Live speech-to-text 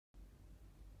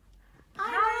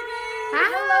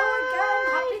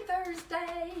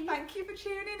you for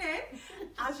tuning in.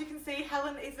 As you can see,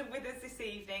 Helen isn't with us this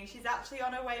evening. She's actually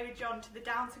on her way with John to the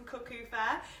Downton Cuckoo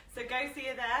Fair. So go see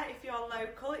her there if you're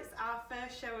local. It's our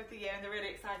first show of the year and they're really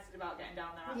excited about getting down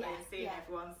there, aren't they, and seeing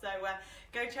everyone. So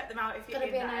go check them out if you're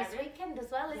in that area. It's going to be a nice weekend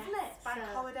as well, isn't it? Bank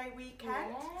holiday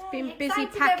weekend. Yeah. Been busy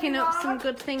packing up some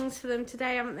good things for them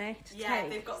today, haven't they?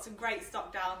 They've got some great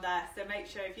stock down there. So make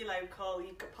sure if you're local,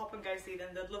 you could pop and go see them.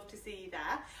 They'd love to see you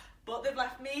there. But they've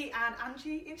left me and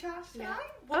Angie in charge tonight.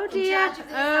 Oh dear.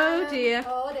 Oh dear.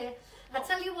 Oh dear. I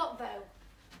tell you what though,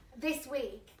 this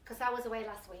week, because I was away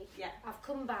last week, I've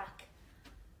come back.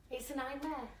 It's a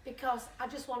nightmare because I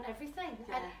just want everything.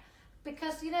 Yeah. And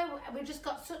because, you know, we've just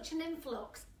got such an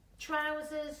influx.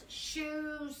 Trousers,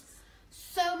 shoes,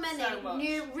 so many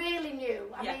new, really new.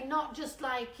 I mean, not just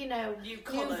like, you know, new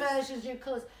versions, new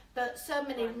colours, but so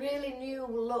many really new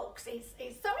looks. It's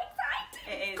so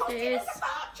exciting. It is.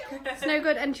 It's no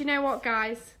good. And do you know what,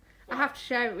 guys? I have to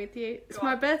share it with you. It's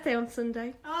my birthday on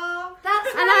Sunday. Oh, that's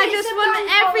and I just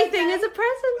want everything as a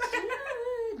present.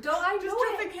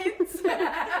 Dropping hints. So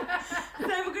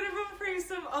we're going to run through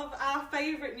some of our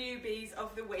favourite newbies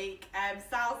of the week,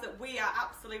 styles that we are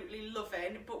absolutely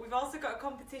loving, but we've also got a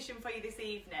competition for you this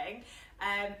evening.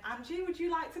 Angie, would you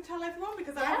like to tell everyone,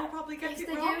 because I will probably get it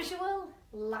wrong? It's the usual.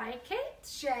 Like it,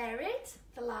 share it,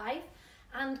 the live,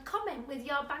 and comment with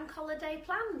your bank holiday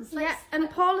plans. And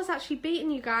Paula's actually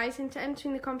beaten you guys into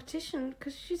entering the competition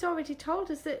because she's already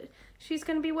told us that she's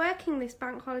going to be working this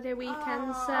bank holiday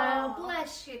weekend. Oh,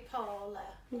 bless you, Paula.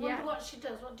 I wonder what she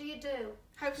does. What do you do?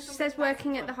 She says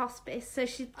working at the hospice, so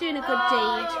she's doing a good deed.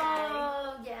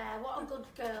 Oh, yeah, what a good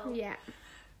girl. Yeah.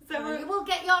 So you will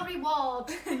get your reward.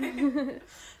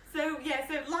 So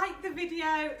like the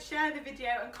video, share the video,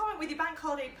 and comment with your bank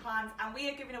holiday plans, and we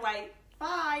are giving away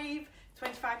 5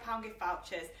 £25 gift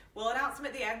vouchers. We'll announce them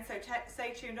at the end, so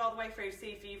stay tuned all the way through to see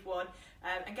if you've won,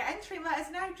 and get entering. Let us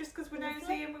know, just because we're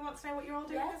nosy and we want to know what you're all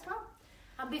doing as well.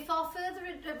 And without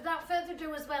further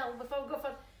ado as well, before we go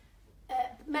for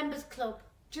Members Club,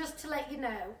 just to let you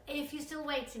know, if you're still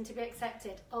waiting to be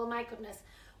accepted, oh my goodness,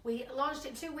 we launched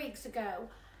it 2 weeks ago.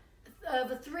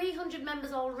 Over 300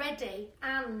 members already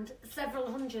and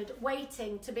several hundred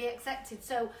waiting to be accepted.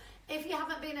 So if you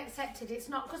haven't been accepted, it's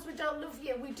not because we don't love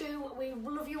you. We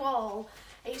love you all.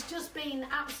 It's just been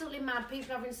absolutely mad.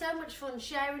 People are having so much fun,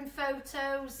 sharing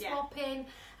photos, swapping,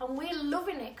 and we're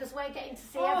loving it because we're getting to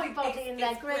see everybody in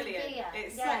their great gear.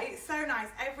 It's so nice.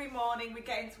 Every morning we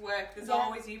get into work, there's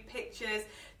always new pictures.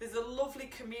 There's a lovely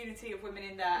community of women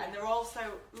in there, and they're all so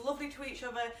lovely to each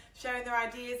other, sharing their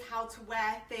ideas, how to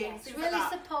wear things. It's really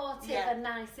supportive and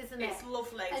nice, isn't it? It's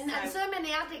lovely. And so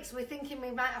many addicts, we're thinking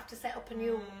we might have to set up a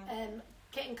new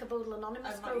Kit and Caboodle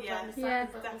Anonymous group.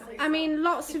 Definitely. I mean,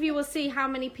 lots of you will see how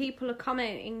many people are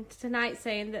commenting tonight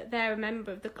saying that they're a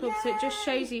member of the club, so it just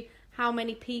shows you how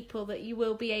many people that you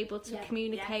will be able to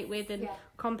communicate with and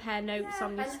compare notes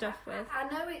on your stuff with. I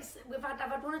know I've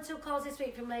had 1 or 2 calls this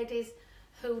week from ladies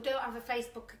who don't have a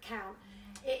Facebook account.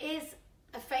 It is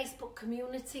a Facebook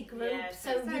community group,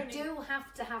 so you do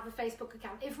have to have a Facebook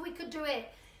account. If we could do it,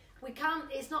 we can't.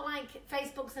 It's not like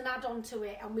Facebook's an add-on to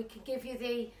it, and we can give you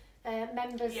the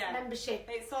membership.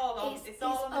 It's all on. It's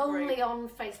all on the only group. on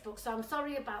Facebook. So I'm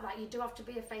sorry about that. You do have to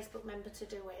be a Facebook member to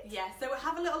do it. Yeah. So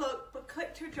have a little look, but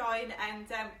click to join, and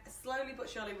slowly but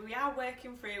surely we are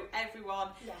working through everyone,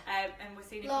 and we're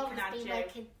seeing if we can add you.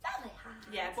 Working very hard.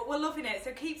 Yeah, but we're loving it.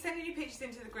 So keep sending your pictures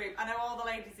into the group. I know all the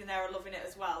ladies in there are loving it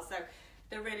as well. So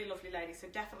they're really lovely ladies. So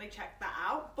definitely check that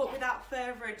out. But without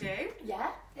further ado,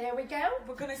 there we go.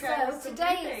 We're gonna go. So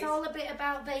today it's all a bit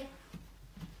about the.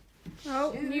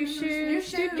 New shoes,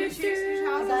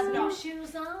 trousers, new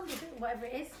shoes on, whatever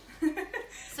it is.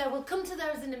 So we'll come to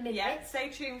those in a minute. Yeah, stay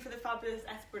tuned for the fabulous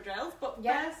espadrilles. But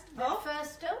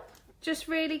first up, just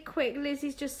really quick,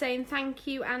 Lizzie's just saying thank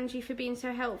you, Angie, for being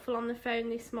so helpful on the phone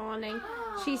this morning.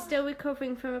 She's still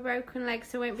recovering from a broken leg,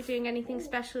 so won't be doing anything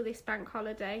special this bank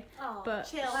holiday. But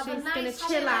she's going to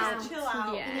chill out.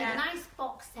 Yeah. Nice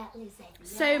box set, Lizzie.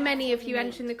 So many of you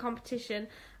entering the competition.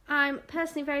 I'm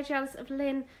personally very jealous of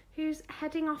Lynn, who's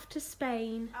heading off to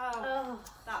Spain. Oh,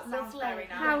 that sounds very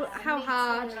nice. How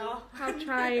hard, how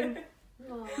trying.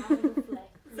 Lovely.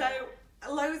 So,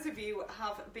 loads of you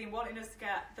have been wanting us to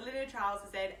get the linen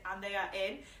trousers in, and they are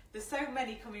in. There's so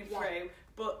many coming through,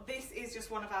 but this is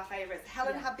just one of our favourites.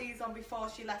 Helen had these on before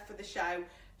she left for the show.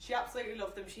 She absolutely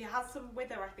loved them. She has some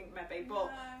with her, I think, maybe,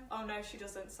 but oh no, she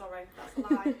doesn't. Sorry, that's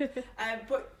a lie.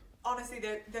 But honestly,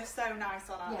 they're so nice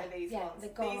on, aren't they, these ones? They're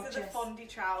gorgeous. These are the Fondy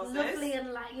trousers. Lovely, and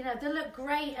they look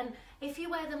great. And if you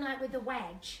wear them with a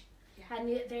wedge, and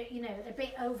they're a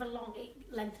bit over long, it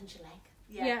lengthens your leg.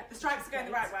 Yeah. The stripes are going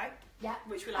the right way. Yeah.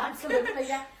 Which we like. Absolutely,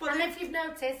 yeah. And if you've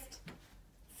noticed,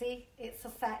 see, it's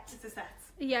a set. It's a set.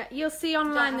 Yeah, you'll see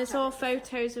online there's all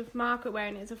photos of Margaret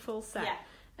wearing it as a full set. Yeah.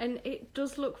 And it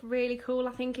does look really cool.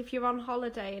 I think if you're on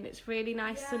holiday and it's really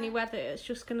nice sunny weather, it's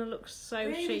just going to look so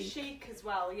really chic. Chic as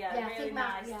well, really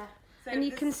nice. So and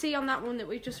you can see on that one that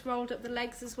we've just rolled up the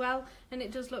legs as well, and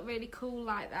it does look really cool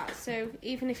like that. So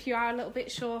even if you are a little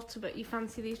bit shorter but you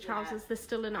fancy these trousers, they're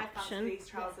still an option. I fancy these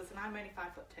trousers, and I'm only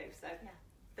 5'2", so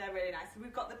they're really nice. And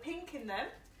we've got the pink in them.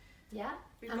 Yeah,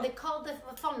 and they're called the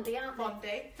Fondy, aren't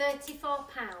they? Fondy.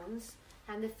 £34,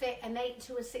 and they fit an 8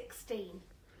 to a 16.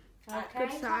 Okay.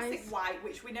 Good size. Classic white,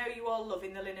 which we know you all love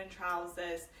in the linen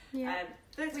trousers. Yeah.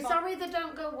 We're sorry they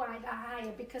don't go wide that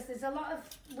higher because there's a lot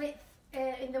of width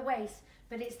in the waist,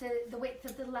 but it's the width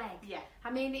of the leg. Yeah.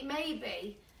 I mean, it may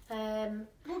be.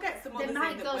 We'll get some others they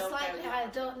might go will slightly. I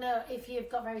don't know if you've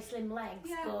got very slim legs,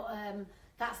 but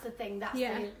that's the thing. That's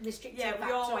the restrictive factor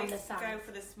we always on the size. go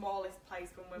for the smallest place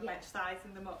when we're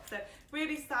sizing them up. So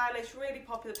really stylish, really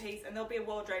popular piece, and there'll be a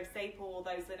wardrobe staple. All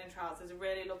those linen trousers, a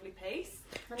really lovely piece.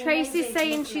 Tracy's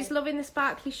saying she's loving the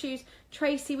sparkly shoes.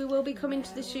 Tracy, we will be coming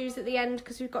to the shoes at the end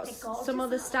because we've got some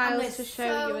other styles to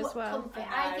show you as well. Comfy.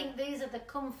 I think these are the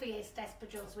comfiest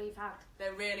espadrilles we've had.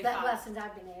 They're really fun. Well, since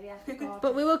I've been here, yeah.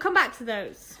 But we will come back to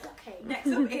those. Okay.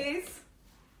 Next up is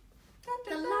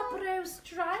the Labro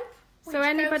stripe. So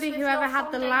anybody who ever had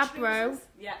the Labro,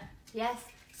 yes.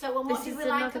 So and what do we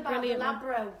like about the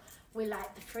Labro? We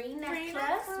like the free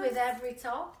necklace with every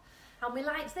top, and we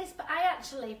liked this. But I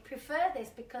actually prefer this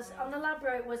because on the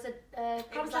Labro it was a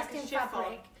contrasting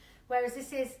fabric, whereas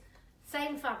this is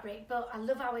same fabric. But I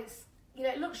love how it's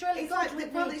it looks really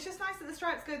good. It's just nice that the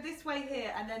stripes go this way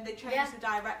here, and then they change the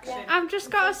direction. Yeah. I've just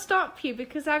got to stop you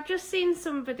because I've just seen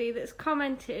somebody that's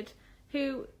commented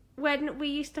who, when we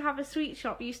used to have a sweet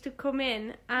shop, used to come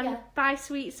in and buy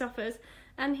sweets off us,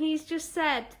 and he's just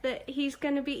said that he's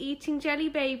going to be eating jelly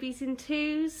babies in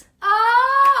twos.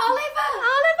 Oh, Oliver!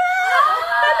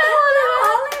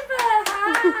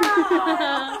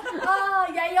 Oh,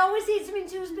 yeah, he always eats them in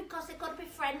twos because they've got to be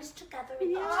friends together.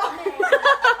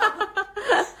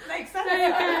 Makes sense.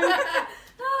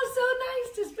 Oh, so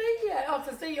nice to see you. Oh,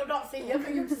 to see you, not see you, for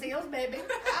you to see us, maybe.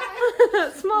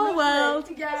 Small world.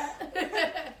 Yeah.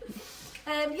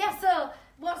 So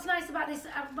what's nice about this,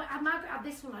 Margaret had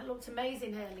this one that looked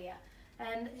amazing earlier.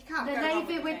 And the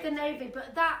navy with the navy,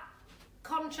 but that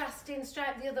contrasting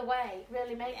stripe the other way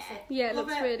really makes it. Yeah, it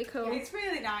looks really cool. Yeah. It's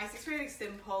really nice, it's really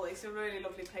simple, it's a really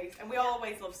lovely piece, and we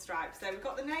always love stripes. So we've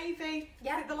got the navy, is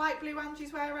it the light blue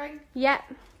Angie's wearing? Yeah.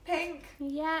 Pink.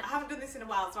 Yeah. I haven't done this in a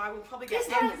while, so I will probably get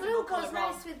this light blue goes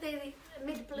nice with the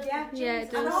mid-blue jeans. Yeah, it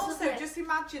does. And also, just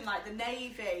imagine like the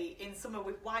navy in summer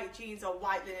with white jeans or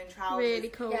white linen trousers. Really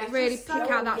cool. Yeah, really pick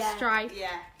out that stripe.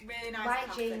 Yeah, really nice.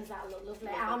 White jeans that look lovely.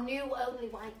 Our new only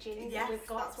white jeans that we've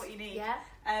got. That's what you need. Yeah.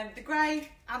 The grey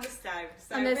and the stone.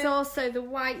 So and there's also the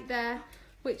white there,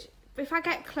 which if I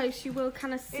get close, you will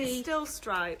kind of see. It's still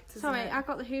striped. Sorry, I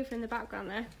got the Hoover in the background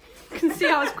there. You can see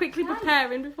I was quickly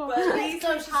preparing before. Well, at least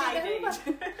it's hiding.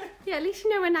 Yeah, at least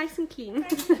you know we're nice and clean.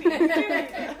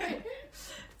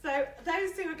 So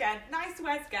those two again, nice to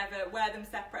wear together. Wear them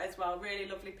separate as well. Really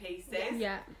lovely pieces.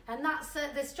 Yeah. And that's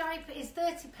the stripe is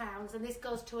 £30, and this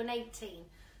goes to an 18.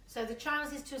 So the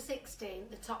trousers to a 16,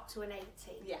 the top to an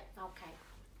 18. Yeah. Okay.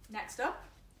 Next up,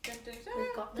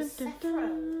 we've got the Sephora.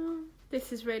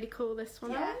 This is really cool, this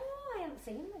one. Yeah. Oh, I haven't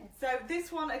seen this. So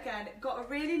this one again got a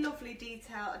really lovely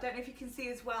detail. I don't know if you can see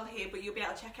as well here, but you'll be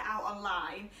able to check it out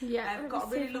online. Yeah. Got a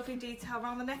really lovely detail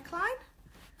around the neckline.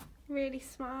 Really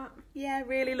smart. Yeah,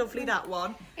 really lovely that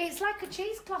one. It's like a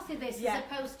cheesecloth in this as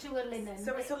opposed to a linen.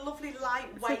 So it's a lovely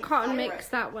lightweight. It's a cotton mix,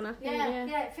 that one, I think.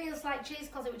 Yeah, it feels like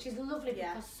cheesecloth, which is lovely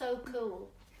because so cool.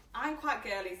 I'm quite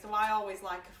girly, so I always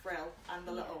like a frill and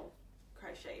the little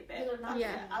crochet bit.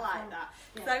 I like that.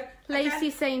 Yeah. So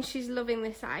Lacey's saying she's loving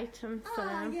this item for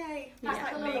them. Yay!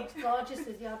 That colour looks gorgeous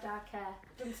with your dark hair,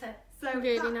 doesn't it? So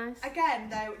really nice. Again,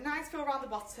 though, nice feel around the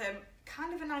bottom.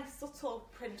 Kind of a nice subtle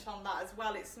print on that as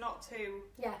well. It's not too.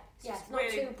 It's not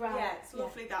too bright. Yeah, it's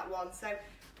lovely that one. So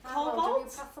Cobalt. Do we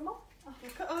pass them up?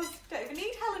 Look at us. Don't even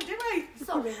need Helen, do we?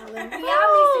 Sorry, Helen. We are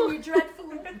missing you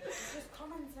dreadfully. Just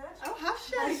commented. Oh, has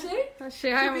she? Has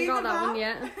she? I haven't got that one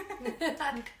yet.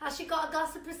 Has she got a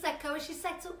glass of Prosecco? Is she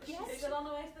set up? Yes. She's still on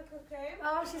her way to the cooking.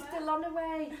 Oh, she's still on her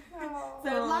way.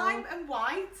 So lime and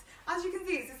white. As you can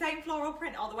see, it's the same floral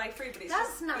print all the way through, but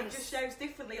it's nice. It just shows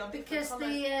differently on different because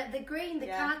colours. the green, the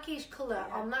khaki colour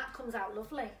on that comes out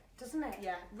lovely, doesn't it?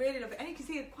 Yeah, really lovely. And you can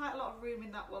see quite a lot of room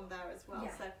in that one there as well.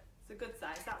 So it's a good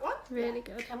size, that one. Really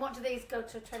good. And what do these go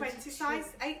to? 20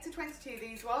 size, 8 to 22,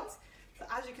 these ones.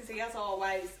 So as you can see, as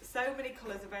always, so many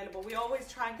colours available. We always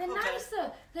try and cover. They're nice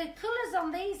though. The colours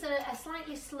on these are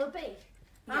slightly slubby,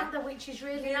 aren't they? Which is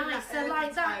really nice. So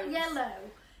like that yellow.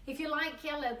 If you like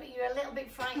yellow, but you're a little bit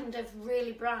frightened of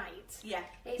really bright,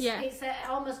 it's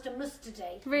almost a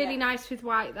mustardy. Really nice with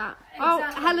white. That.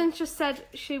 Exactly. Oh, Helen just said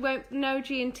she won't no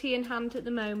G&T in hand at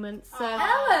the moment. So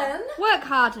Helen, work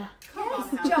harder. Come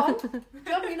on, John,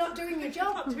 you're not doing your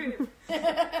job.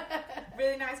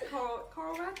 Really nice coral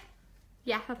red.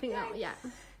 Yeah, I think that. Yeah.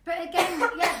 But again,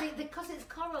 because it's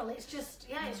coral, it's just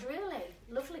it's really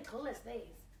lovely colours.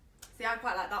 These. See, I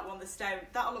quite like that one, the stone.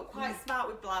 That'll look quite smart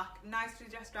with black. Nicely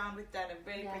dressed around with denim.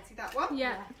 Really pretty, that one.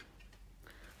 Yeah.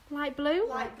 Light blue.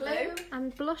 Light blue.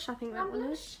 And blush, I think that one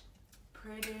is.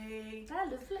 Pretty. They're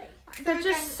lovely. There's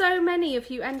just so many of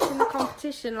you entering the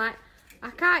competition. Like, I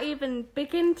can't even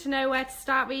begin to know where to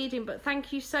start reading, but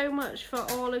thank you so much for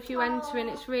all of you entering.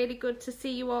 It's really good to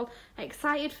see you all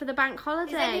excited for the bank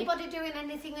holiday. Is anybody doing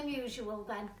anything unusual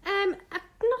then?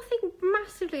 Nothing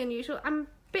massively unusual. I'm a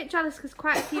bit jealous because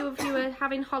quite a few of you are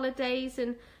having holidays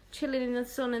and chilling in the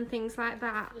sun and things like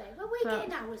that. Well, we're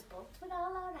getting ours booked. We're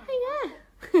all alright. Oh,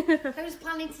 yeah. Who's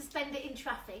planning to spend it in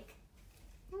traffic?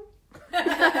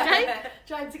 Okay.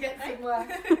 Trying to get somewhere.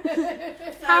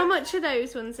 How much are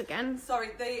those ones again? Sorry,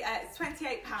 it's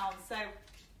 £28. So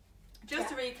just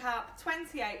to recap,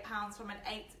 £28 from an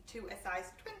 8 to a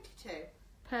size 22.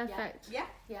 Perfect. Yeah.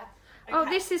 Yeah. Okay. Oh,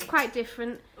 this is quite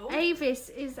different. Ooh. Avis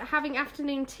is having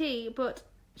afternoon tea, but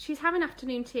she's having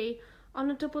afternoon tea on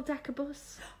a double-decker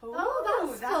bus. Oh,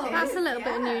 that's fun. That's a little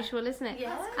bit unusual, isn't it?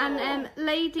 Yeah. And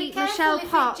Lady be Michelle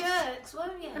Potts. It jerks,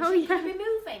 won't you? Oh, She's yeah. be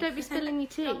moving. Don't be spilling your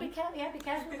tea. Be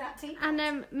careful with that tea.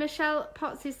 And Michelle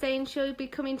Potts is saying she'll be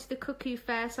coming to the Cuckoo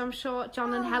Fair, so I'm sure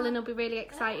John and Helen will be really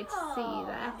excited to see you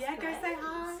there. Yeah, go say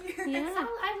hi. Yeah.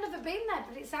 I've never been there,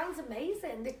 but it sounds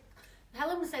amazing.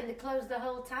 Helen was saying they closed the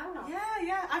whole town off.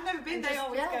 Yeah. I've never been. They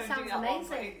always go and do that amazing.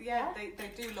 one. Yeah,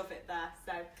 they do love it there.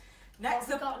 So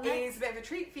next up is a bit of a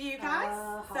treat for you guys.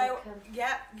 So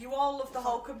you all love the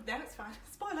Holcomb. No, it's fine.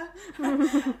 Spoiler.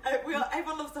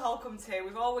 Everyone loves the Holcomb too.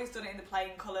 We've always done it in the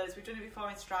plain colours. We've done it before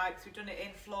in stripes. We've done it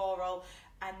in floral,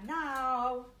 and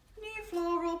now new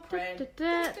floral print.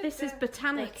 This is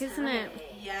Botanic, isn't it?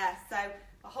 Yeah. So.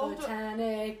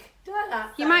 Botanic. Do I like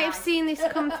that? You might have seen this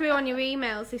come through on your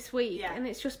emails this week, and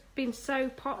it's just been so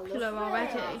popular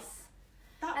already.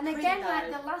 And again,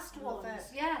 like the last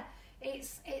ones,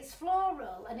 it's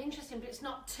floral and interesting, but it's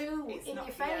not too in your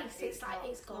face.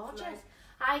 It's gorgeous. Lovely.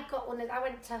 I got one. I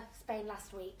went to Spain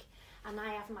last week, and I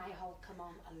have my Holcomb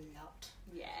on a lot.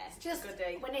 Yeah, it's just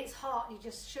when it's hot, you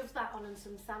just shove that on and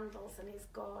some sandals, and it's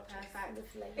gorgeous.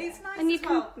 Lovely. It's nice. And you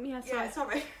can,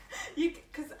 sorry.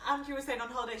 Because Andrew was saying on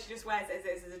holiday she just wears it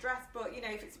as a dress, but you know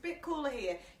if it's a bit cooler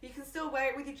here, you can still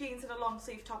wear it with your jeans and a long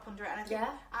sleeve top under it. And I think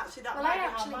actually that might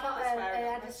be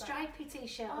I had a stripy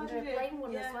t-shirt under a plain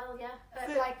one as well.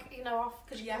 So, off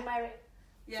because you can wear it.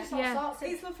 It's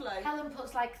lovely. Helen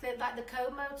puts like the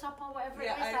Como top or whatever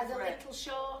it is, like the little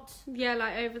short. Yeah,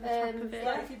 like over the top of it.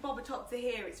 Like if you bob a top to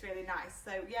here, it's really nice.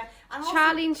 So and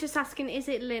Charlene's just asking, is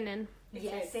it linen?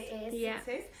 Yes, it is. Yeah.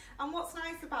 It is. And what's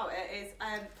nice about it is,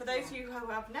 for those of you who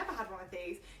have never had one of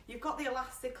these, you've got the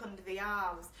elastic under the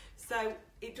arms, so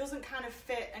it doesn't kind of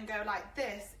fit and go like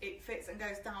this. It fits and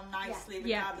goes down nicely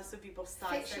regardless of your bust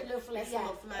size. Fits you lovely.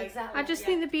 Lovely. Exactly. I just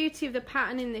think the beauty of the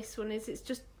pattern in this one is it's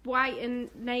just white and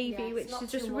navy, which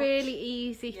is just really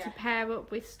easy to pair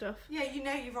up with stuff. Yeah,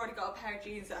 you've already got a pair of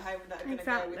jeans at home that are going to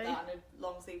go with that, and a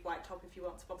long sleeve white top if you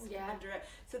want to bob something under it.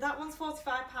 So that one's £45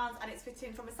 and it's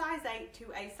fitting from a size 8 to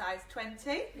a size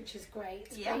 20. Which is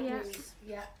great. Yeah.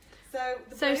 Yeah.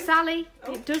 So Sally,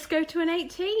 it does go to an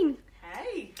 18.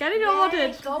 Hey. Get it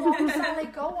ordered. Go on, Sally,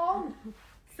 go on.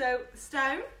 So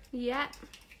stone. Yeah.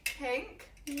 Pink.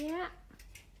 Yeah.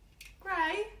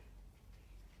 Grey.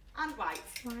 And white.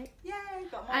 Yay,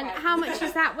 got more and white. how much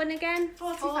is that one again?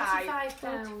 £45.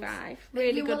 £45.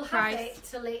 Really good price. You will have it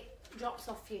till it drops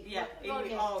off you. Yeah.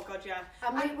 Oh god, yeah.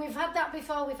 And we've had that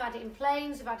before. We've had it in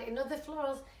plains. We've had it in other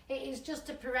florals. It is just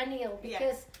a perennial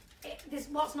because this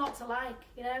what's not to like,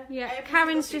 you know. Yeah.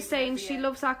 Karen's just saying she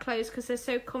loves our clothes because they're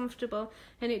so comfortable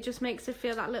and it just makes her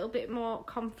feel that little bit more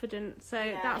confident. So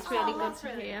that's really good to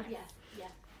hear. Yeah.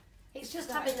 It's just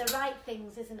having the right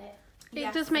things, isn't it?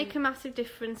 It does make a massive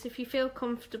difference. If you feel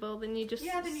comfortable, then you're just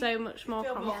so much more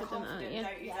confident, aren't you?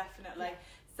 Don't you? Definitely.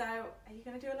 So, are you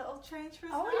going to do a little change for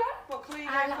us? Oh, now? yeah. What colour are you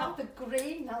I going like the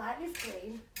green. I like this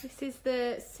green. This is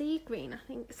the sea green, I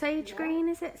think. Sage green,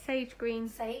 is it? Sage green.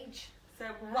 Sage. So,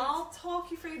 I'll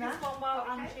talk you through this one while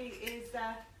Angie is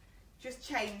just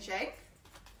changing.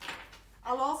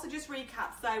 I'll also just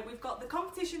recap. So, we've got the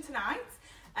competition tonight.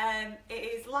 It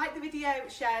is like the video,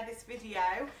 share this video,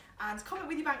 and comment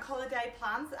with your bank holiday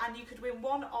plans, and you could win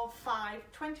one of 5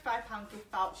 £25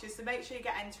 gift vouchers, so make sure you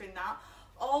get entering that.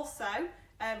 Also,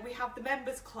 we have the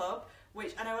Members Club,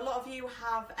 which I know a lot of you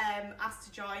have asked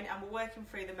to join, and we're working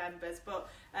through the members, but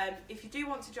if you do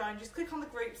want to join, just click on the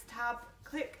groups tab,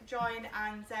 click join,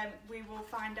 and we will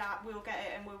find out, we'll get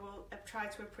it, and we will try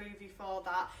to approve you for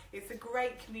that. It's a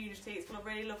great community, it's full of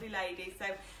really lovely ladies, so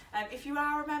if you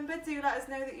are a member, do let us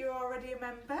know that you're already a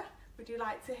member. Would you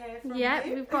like to hear from you? Yeah,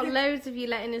 we've got loads of you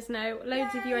letting us know,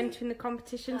 loads of you entering the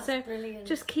competition, That's so brilliant.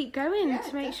 just keep going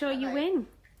to make sure you win.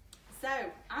 So,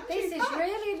 this is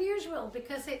really unusual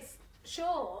because it's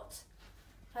short,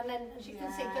 and then as you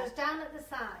can see it goes down at the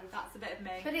side. That's a bit of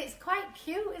me. But it's quite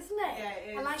cute, isn't it? Yeah, it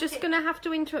is. I like Just it. going to have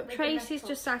to interrupt. With the Tracy's metal.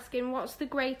 just asking, what's the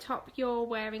grey top you're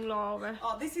wearing, Laura?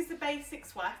 Oh, this is the basic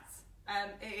sweats.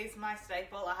 It is my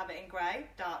staple. I have it in grey,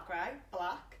 dark grey,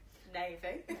 black,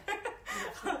 navy.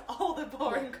 All the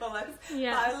boring colours.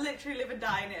 Yeah. But I literally live and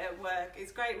die in it at work.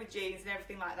 It's great with jeans and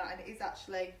everything like that, and it is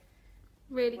actually,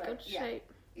 Really well, good yeah. shape.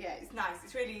 yeah, it's nice.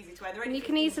 It's really easy to wear. They're And only you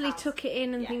can easily £15. tuck it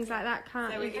in and Yeah. things like that,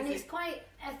 can't So you? it And is it's quite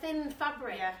a thin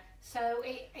fabric. Yeah. So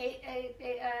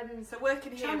it So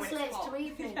working here when it's translates hot. to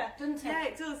evening, Yeah. doesn't it? Yeah,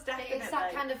 it does, definitely. It's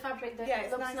that kind of fabric that Yeah,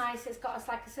 it's looks nice. nice. It's got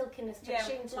like a silkiness to Yeah, the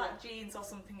sheen with to black it. jeans or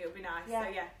something, it would be nice. Yeah. So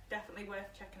yeah, definitely worth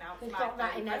checking out. We've My got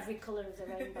that in favourite. every colour of the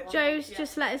rainbow. Joe's Yeah.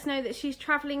 just let us know that she's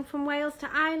travelling from Wales to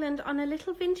Ireland on a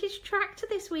little vintage tractor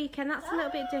this weekend. That's a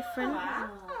little bit different.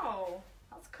 Wow,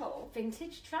 that's cool.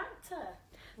 Vintage tractor.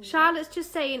 Charlotte's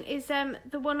just saying, is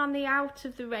the one on the out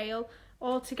of the rail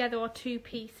all together or two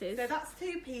pieces? So that's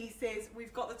 2 pieces.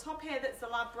 We've got the top here that's a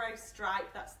Labro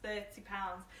stripe, that's £30.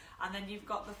 And then you've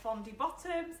got the Fondy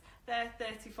bottoms, they're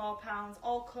 £34.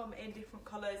 All come in different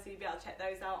colours, so you'll be able to check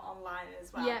those out online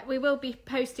as well. Yeah, we will be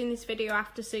posting this video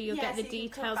after, so you'll Yeah, get the so you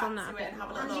can details come on back that a to it bit and have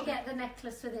a more. And look. you get the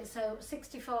necklace with it, so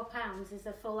 £64 is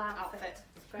a full outfit.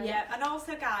 Great. Yeah, and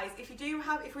also guys, if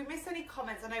we miss any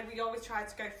comments, I know we always try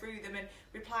to go through them and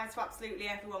reply to absolutely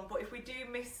everyone, but if we do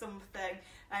miss something,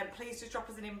 please just drop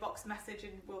us an inbox message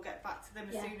and we'll get back to them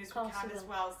as soon as we can as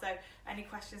well. So any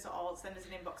questions at all, send us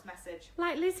an inbox message.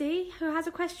 Like Lizzie, who has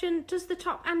a question, does the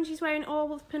top Angie's wearing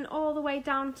open all the way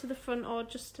down to the front or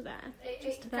just to there?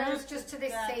 It there. goes just to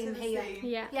this Yeah, to seam the here. seam.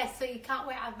 Yeah. Yes, so you can't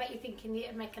wait. I bet you're thinking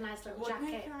you'd make a nice little Would jacket.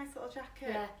 make a nice little jacket.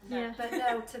 Yeah. Yeah. But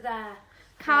no, to there.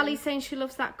 Carly's saying she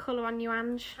loves that colour on you,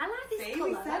 Ange. I like this See, colour.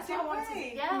 we said, That's what I didn't wanted.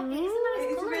 we? Yeah, it is a It nice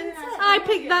is colour, really isn't nice it? I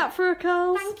picked that for a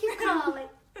girl. Thank you, Carly.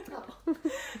 Oh,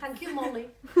 thank you, Molly.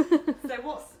 So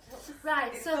what's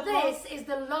Right, It's so the this is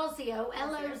the Lozio,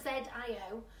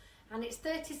 Lozio, and it's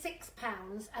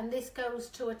 £36, and this goes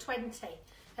to a 20.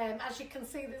 As you can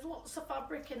see, there's lots of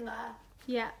fabric in there.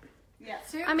 Yeah. yeah.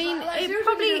 I mean, Like, it usually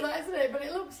probably- do that, isn't it? But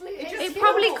it looks like It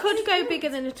probably could go bigger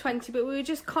than a 20, but we were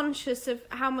just conscious of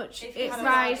how much If it you had a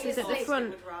rises size, at the it front.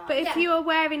 would rise. But if Yeah. you were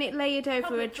wearing it layered over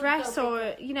Probably a could dress go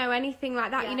or, you know, anything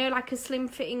like that, Yeah. you know, like a slim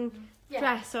fitting Yeah.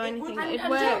 dress or It anything, would. And, it'd and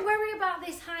work. don't worry about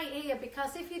this height here,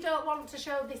 because if you don't want to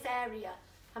show this area,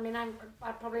 I mean,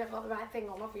 I probably haven't got the right thing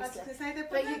on, I was obviously. going to say,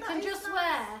 But you can just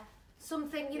wear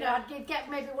something, you know, Yeah. you'd get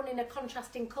maybe one in a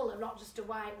contrasting colour, not just a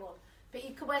white one. But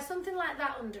you could wear something like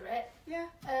that under it, Yeah.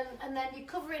 and then you're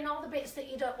covering all the bits that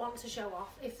you don't want to show off,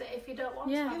 if you don't want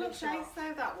Yeah. to You have look it show nice off.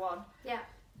 though, that one. Yeah.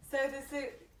 So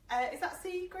there's is that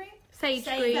sea green? Sage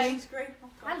Sage. green. Sage green. Oh,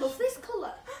 I gosh. love this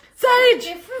colour. Sage!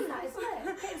 Different, that, isn't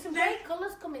it? Getting some great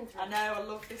colours coming through. I know, I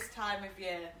love this time of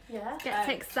year. Yeah. Gets Um,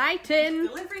 exciting.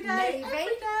 Delivery day, Navy.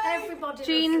 every day. Everybody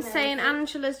Jean's loves the saying navy.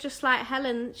 Angela's just like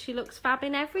Helen. She looks fab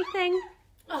in everything.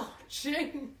 Oh,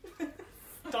 Jean.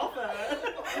 Stop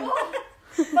it.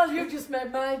 Well, you've just made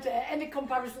my day. Any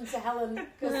comparison to Helen,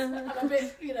 because I'm a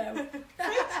bit, you know.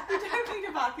 You don't need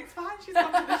her back, it's fine, she's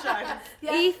on to the show.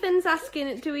 Yeah. Ethan's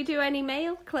asking, do we do any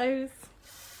male clothes?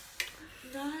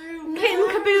 No. Kitten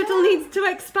Caboodle needs to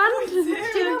expand. Do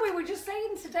you know, we were just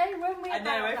saying today, weren't we? I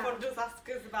know, about everyone that? does ask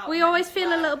us about We men's always feel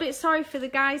a wear. little bit sorry for the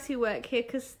guys who work here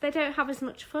because they don't have as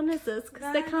much fun as us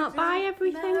because they No, can't they buy don't.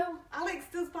 everything. No. Alex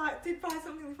did buy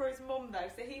something for his mum though,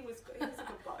 so he was a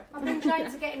good boy. I've been trying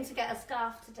to get him to get a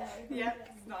scarf today. Yeah,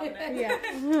 he's not in it.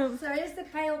 Yeah. So here's the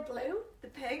pale blue. The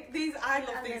pink, I love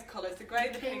And these the colours. The grey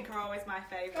and the pink. pink are always my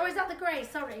favourite. Oh, is that the grey?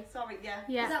 Sorry. Sorry, yeah.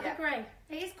 Yeah. Is that Yeah. the grey?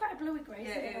 It is quite a bluey grey, Yeah,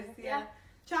 isn't it it? is, yeah.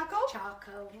 Charcoal?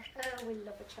 Charcoal. Oh, we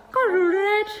love a charcoal. Got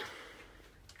red,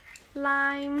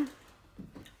 lime,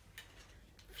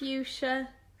 fuchsia,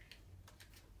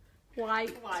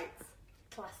 white. White.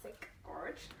 Classic.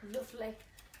 Orange. Lovely.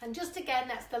 And just again,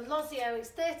 that's the Lozio. It's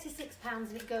 £36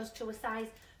 and it goes to a size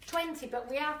 20, but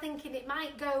we are thinking it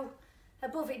might go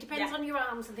above. It depends Yeah. on your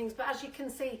arms and things, but as you can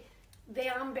see, the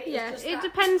armpit. Yeah, is just it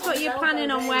depends what you're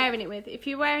planning on really. wearing it with. If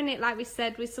you're wearing it, like we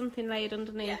said, with something layered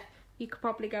underneath, Yeah. you could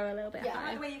probably go a little bit I like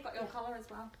higher. the way you've got your collar as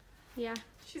well. Yeah.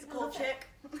 She's a cool chick.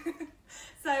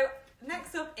 So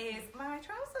next up is my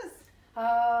trousers.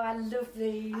 Oh, I love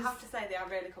these. I have to say they are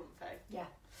really comfy. Yeah.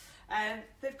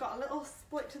 They've got a little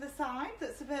split to the side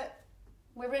that's a bit.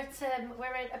 We're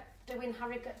doing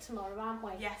Harrogate tomorrow, aren't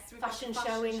we? Yes, we've got fashion the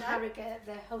show in Harrogate at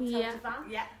the Hotel Yeah. Divan.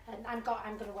 Yeah. And I'm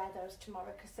going to wear those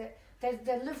tomorrow because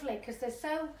they're lovely because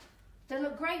they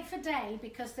look great for day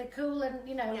because they're cool and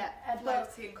but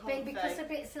floaty and comfy. because they're a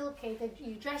bit silky,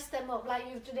 you dress them up like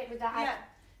you've done it with that. Yeah.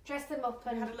 Dress them up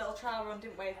and We had a little trowel on,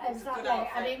 didn't we? exactly,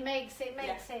 and it makes it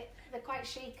they're quite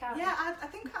chic, aren't Yeah, I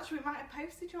think actually we might have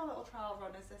posted your little trowel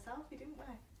run as a selfie, didn't we?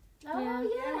 they? Oh Yeah.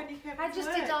 Yeah, when you came I to just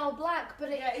work. did all black, but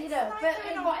Yeah, it's nice but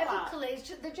going in on whatever black. colour,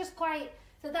 they're just quite.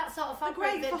 They're that sort of They're fabric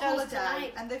great that for goes holiday,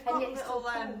 tonight, and they've got it's so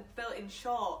little cool. built-in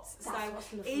shorts. That's so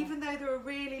what's lovely. even though they're a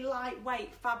really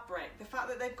lightweight fabric, the fact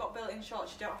that they've got built-in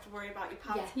shorts, you don't have to worry about your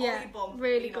pants Yeah. or your bum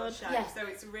Really being on good. show. Yeah. So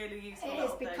it's a really useful It is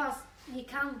little thing. because you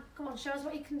can. Come on, show us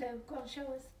what you can do. Go on, show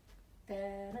us.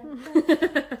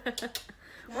 Da-da-da.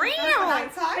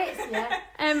 Night time.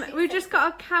 Yeah. We've just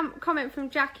got a comment from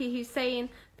Jackie who's saying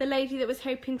the lady that was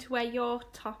hoping to wear your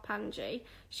top, Angie,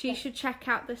 she should check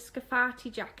out the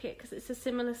Scafati jacket because it's a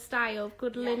similar style,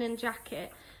 good linen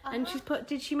jacket. And she's put,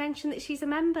 did she mention that she's a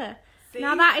member? See?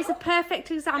 Now that is a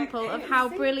perfect example It of is. how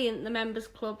brilliant the members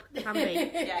club can be.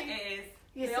 Yeah, it is.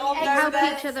 You They see, all know help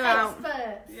that- each other out.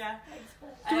 Experts. Yeah.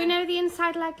 Experts. Do we know the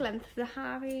inside leg length of the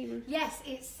harem? Yes,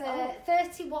 it's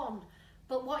 31.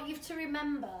 But what you have to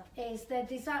remember is the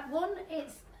design. One,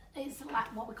 it's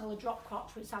like what we call a drop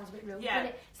crotch, which sounds a bit rude, Yeah, but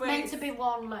it's but meant it's- to be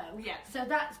worn low. Yeah. So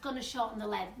that's going to shorten the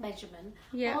leg measurement.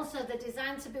 Yeah. Also, they're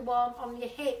designed to be worn on your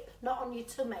hip, not on your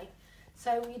tummy.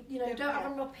 So you don't have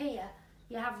them up here.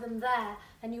 You have them there,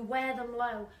 and you wear them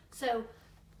low. So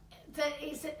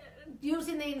it's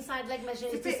using the inside leg measure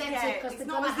is deceptive because they're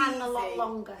going to hang a lot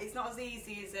longer. It's not as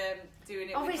easy as doing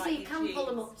it. Obviously, with, you like, can your pull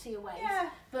them jeans. up to your waist, Yeah.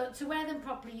 but to wear them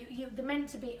properly, they're meant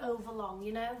to be overlong,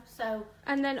 So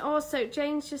And then also,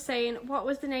 Jane's just saying, what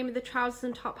was the name of the trousers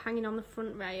and top hanging on the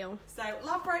front rail? So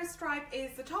Labro stripe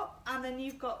is the top, and then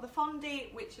you've got the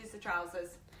Fondy, which is the trousers.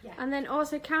 yeah. And then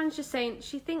also, Karen's just saying,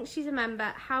 she thinks she's a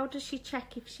member. How does she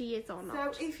check if she is or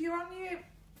not? So if you're on your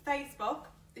Facebook,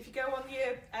 if you go on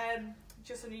your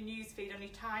just on your newsfeed, on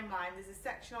your timeline, there's a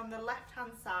section on the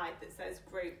left-hand side that says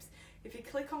groups. If you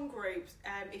click on groups,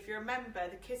 if you're a member,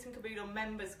 the Kiss and Caboodle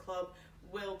Members Club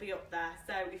will be up there.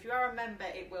 So if you are a member,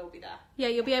 it will be there. Yeah,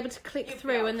 you'll be able to click You'll be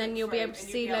through able and to then click you'll be through able to and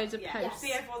see you'll be loads of able- posts.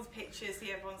 See everyone's pictures,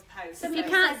 see everyone's posts. You Somebody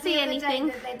can't said see the other day anything.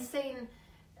 that they'd seen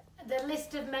the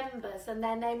list of members and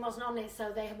their name wasn't on it,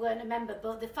 so they weren't a member.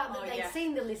 But the fact that they'd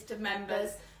seen the list of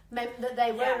members meant that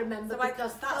they were a member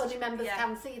because only members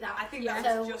can see that. I think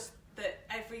that's just that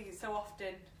every so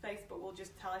often Facebook will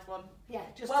just tell everyone,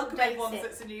 just welcome updates everyone it.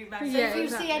 that's a new member. So Yeah, if you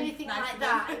exactly. see anything Nice like of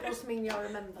that, them. it must mean you're a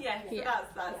member. Yeah, so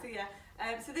that's that. So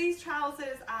so these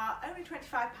trousers are only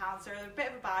 £25, so they're a bit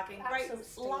of a bargain. Absolute Great,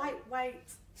 steal. lightweight.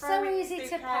 So throwing easy to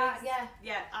suitcase. pack, yeah.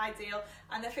 Yeah, ideal.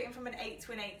 And they're fitting from an 8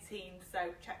 to an 18, so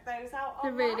check those out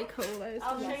They're online. really cool, those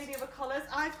I'll ones. show you the other colours.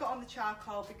 I've got on the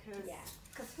charcoal because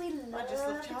Because we love, I just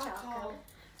love the charcoal.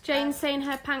 Jane's saying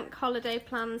her pank holiday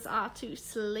plans are to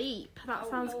sleep. That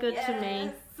sounds good to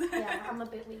me. Yeah, I'm a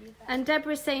bit with you there. And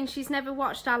Deborah's saying she's never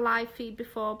watched our live feed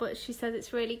before, but she says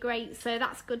it's really great, so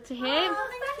that's good to hear. Oh,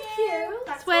 thank you.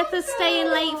 It's worth us staying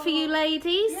late for you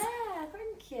ladies. Yeah,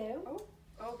 thank you.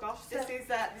 Oh gosh, this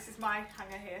is my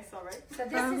hanger here. Sorry. So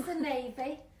this is the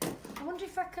navy. I wonder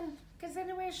if I can. Is there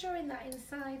any way of showing that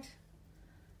inside?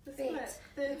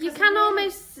 You can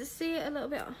almost see it a little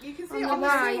bit. You can see on it the on the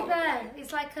right. top. There,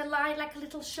 it's like a line, like a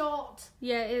little short.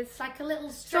 Yeah, it is. It's like a little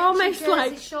It's stretchy almost jersey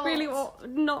like short. really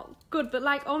not good, but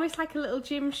like almost like a little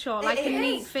gym short, like a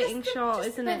neat fitting short,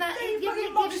 isn't But it? that, You've yeah, got your it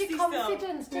gives modesty you still.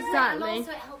 confidence, doesn't Exactly. it? And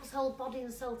also it helps hold body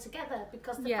and soul together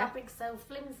because the fabric's so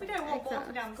flimsy. We don't want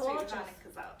walking down the street with Gorgeous. our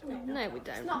knickers out, do we? No, we It's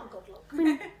don't. not a good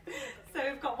look. So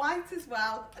we've got white as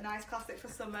well, a nice classic for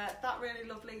summer. That really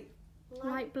lovely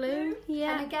Light blue,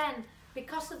 yeah. And again,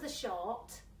 because of the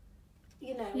short,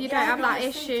 you know, You it's don't have that really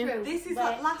issue. see-through, This is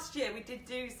but like last year we did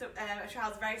do some a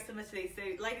trouser very similar to these. So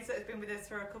ladies that have been with us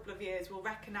for a couple of years will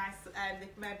recognise they've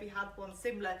maybe had one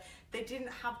similar. They didn't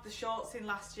have the shorts in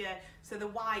last year, so the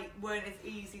white weren't as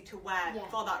easy to wear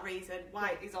for that reason.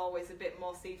 White is always a bit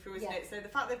more see-through, isn't it? So the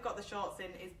fact they've got the shorts in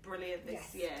is brilliant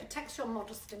this year. It takes your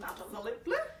modesty, madam. Solid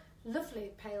blue,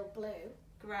 Lovely pale blue.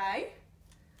 grey,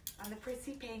 and the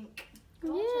pretty pink.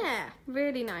 Gorgeous. Yeah,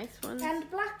 really nice one. And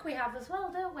black we have as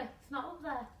well, don't we? It's not up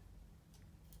there.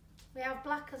 We have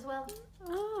black as well.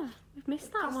 Oh, we've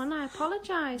missed that one. I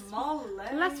apologise. Molly.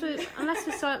 Unless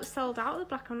we're sold out of the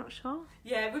black, I'm not sure.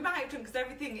 Yeah, we might have done because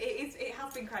everything it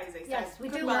has been crazy. So Yes, we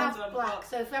do well have done, black.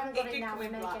 So if we haven't got it it did now, come we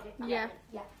in may black. get it. Yeah.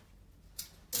 Yeah.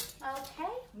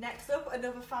 Okay. Next up,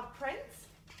 another fab print.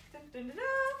 Dun, dun, dun,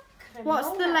 dun. What's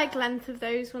the Cremona. leg length of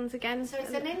those ones again? So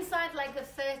it's an inside leg of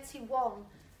 31.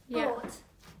 Yeah. But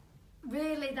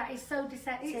really, that is so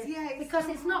deceptive. It's because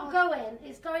so it's not going.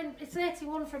 It's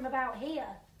 31 from about here.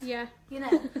 Yeah. You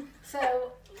know.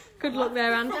 So. Good luck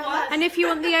there, Anne. No, And if you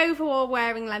want the overall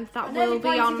wearing length, that And then will you be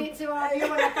on. pointed it to our view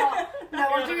and I thought, no,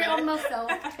 I'll do it on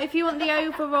myself. If you want the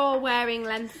overall wearing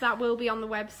length, that will be on the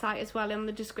website as well in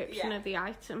the description Yeah. of the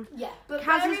item. Yeah, but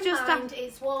Kaz bear is in just mind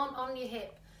it's worn on your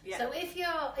hip. Yeah. So if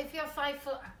you're 5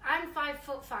 foot, I'm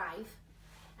 5'5",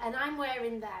 and I'm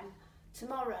wearing them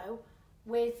tomorrow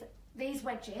with these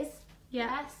wedges.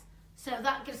 Yeah. Yes. So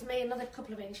that gives me another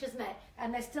couple of inches, isn't it?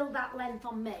 And they're still that length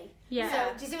on me. Yeah.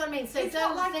 So do you see what I mean? So It's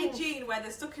don't not like think. a jean where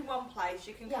they're stuck in one place.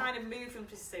 You can Yeah. kind of move them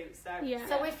to suit. So Yeah.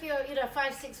 So if you're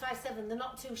 5'6", 5'7", they're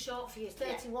not too short for you.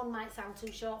 31 might sound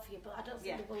too short for you, but I don't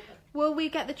think they will be. Will we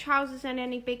get the trousers in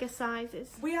any bigger sizes?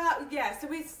 we are, yeah. So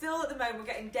we're still at the moment. We're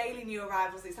getting daily new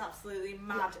arrivals. It's absolutely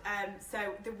mad.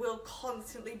 So there will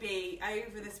constantly be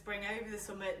over the spring, over the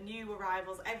summer, new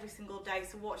arrivals every single day.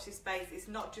 So watch this space. It's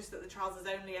not just that the trousers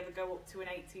only ever go up to an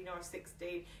 18 or a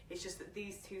 16. It's just that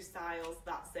these two styles.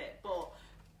 That's it. But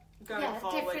going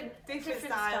forward, different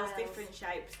styles, different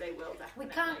shapes. They will definitely.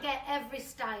 We can't get every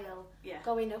style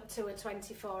going up to a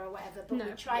 24 or whatever, but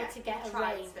we try to get a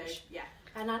range. Yeah.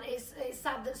 And it's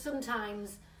sad that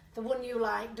sometimes the one you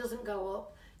like doesn't go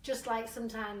up, just like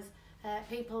sometimes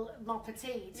people more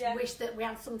petite wish that we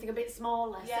had something a bit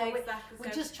smaller. Yeah, so exactly. we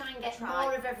just try and get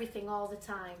more of everything all the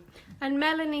time. And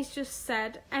Melanie's just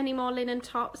said, any more linen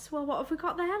tops? Well, what have we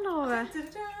got there, Laura?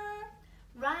 Da-da-da.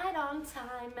 Right on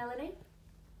time, Melanie.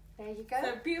 There you go.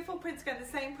 So beautiful prints again, the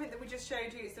same print that we just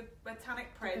showed you. It's a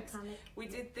Botanic print. We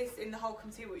did this in the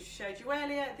Holcomb too, which we showed you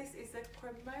earlier. This is a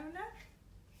Cremona.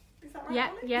 Is that right? Yeah,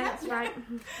 Molly? yeah, that's right.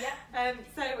 Yeah.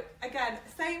 So again,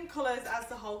 same colours as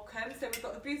the Holcomb. So we've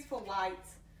got the beautiful white,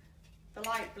 the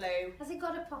light blue. Has it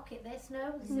got a pocket? This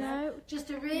no. No. Just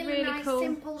a really, Really nice, cool.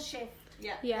 simple shift.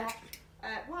 Yeah. Yeah.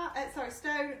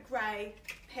 Stone grey,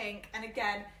 pink, and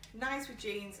again, nice with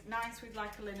jeans, nice with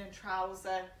like a linen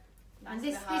trouser. Nice And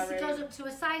this Sahara. goes up to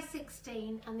a size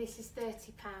 16, and this is £30.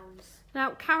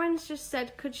 Now, Karen's just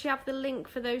said, could she have the link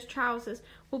for those trousers?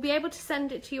 We'll be able to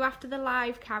send it to you after the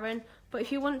live, Karen, but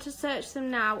if you want to search them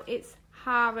now, it's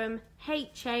Harem, Harem.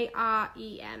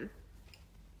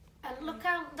 And look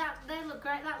how they look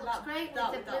great. That looks great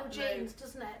with the blue jeans,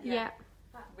 doesn't it? Yeah.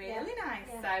 Really nice.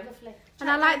 Yeah, So lovely. And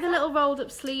I like the little rolled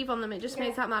up sleeve on them. It just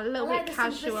makes that man a little I like bit the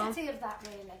casual. simplicity of that,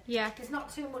 really. Yeah. There's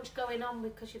not too much going on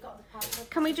because you've got the pattern.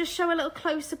 Can we just show a little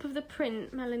close up of the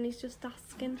print? Melanie's just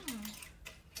asking.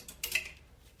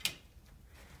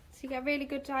 So you get a really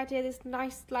good idea. There's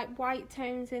nice like white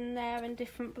tones in there and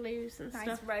different blues and nice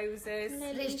stuff. roses.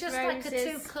 It's just like a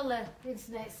two-colour,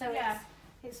 isn't it? So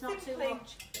it's not Simply, too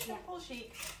much. simple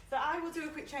chic. So I will do a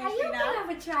quick change Are for you you going to now. have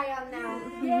a try on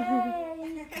now?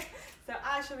 Yay! So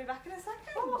I shall be back in a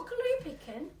second. Oh, what colour are you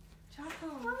picking?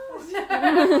 Charcoal.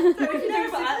 Oh, Don't you know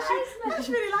what? I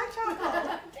actually really like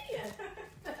charcoal. do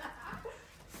you?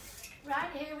 Right,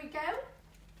 here we go.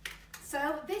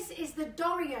 So this is the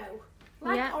Doreo,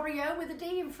 like Oreo with a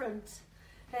D in front.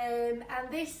 And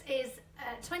this is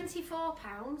 £24,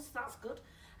 that's good.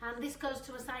 And this goes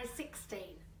to a size 16,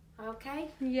 okay?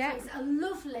 Yeah. So it's a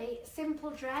lovely, simple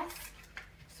dress.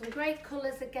 Some great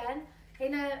colours again,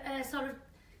 in a sort of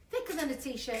thicker than a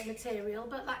t-shirt material,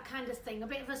 but that kind of thing, a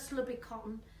bit of a slubby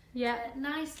cotton. Yeah.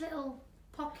 Nice little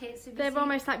pockets. They're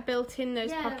almost like built in,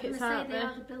 those pockets, aren't they they?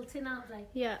 are built in, aren't they?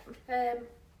 Yeah.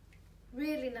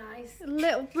 Really nice. A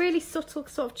little, really subtle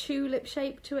sort of tulip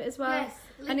shape to it as well. Yes,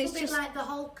 a little and it's bit just like the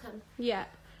Holcomb. Yeah.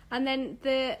 And then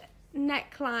the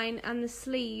neckline and the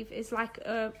sleeve is like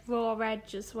a raw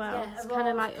edge as well. Yeah, it's a kind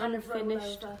of raw like kind of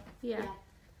unfinished. rollover. Yeah.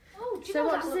 Oh, do you So know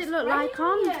what that does looks it look great like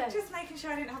on? you? Just making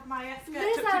sure I didn't have my skirt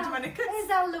There's tucked into my knickers.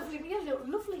 our lovely. You look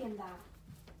lovely in that.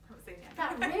 Haven't seen yet.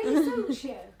 That really suits you.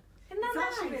 Isn't It's that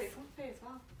actually nice? really comfy as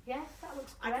well. Yeah, that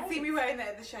looks I great. can see me wearing that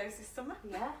at the shows this summer.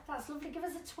 Yeah, that's lovely. Give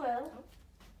us a twirl.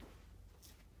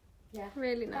 Yeah.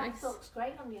 Really nice. That looks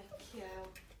great on you. Cute.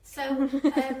 So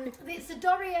it's a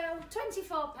Doreo,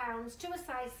 £24 to a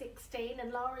size 16,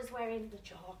 and Laura's wearing the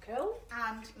charcoal.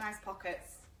 And nice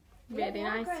pockets. Really they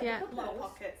are nice, great. yeah. Look at Little those.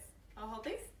 pockets. I'll hold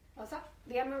these. What's that?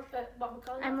 The emerald. What we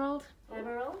call it? Emerald,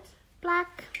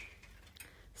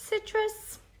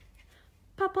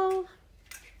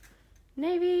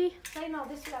 navy, Saying all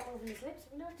this without moving his lips,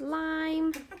 have you noticed?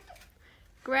 lime,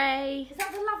 grey. Is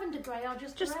that the lavender grey or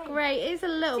just Just grey? grey. It is a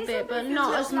little It's bit, a but bit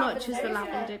not just as much as lavender, the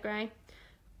isn't lavender it? grey.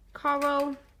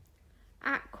 Coral,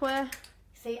 aqua,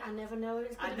 See, I never know if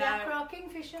it's going I to be know. aqua or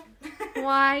kingfisher.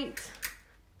 white,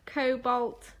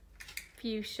 cobalt,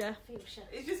 fuchsia. Fuchsia.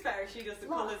 It's just better if she does the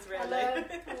Lot. colours, really. I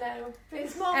know. But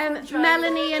it's more fun trying.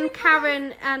 Melanie and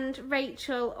Karen and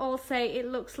Rachel all say it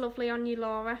looks lovely on you,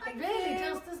 Laura. It really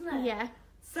does, doesn't it? Yeah.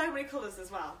 So many colours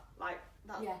as well. Like,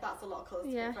 that's a lot of colours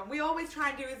to Yeah. pick from. We always try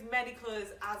and do as many colours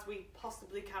as we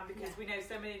possibly can because we know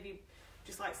so many of you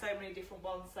just like so many different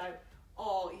ones. So,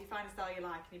 or you find a style you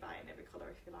like and you buy it in every colour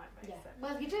if you like. Yeah. So.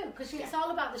 Well, you do, because it's all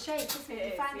about the shape, isn't it? It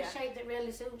You is, find yeah. the shape that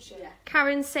really suits you. Yeah.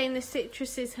 Karen's saying the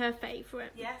citrus is her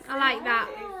favourite. Yes. I like that.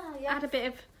 Ah, yeah. Add a bit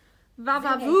of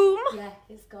vavavoom. Yeah,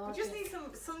 it's We gorgeous. just need some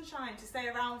sunshine to stay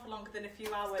around for longer than a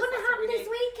few hours. It's going to That's what happen we this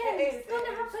need. weekend. It is, It's going it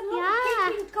to is. happen. Yeah.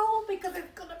 Look, keeping cool because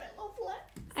it's going to be lovely.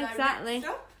 So Exactly. next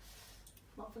up,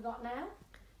 What have we got now?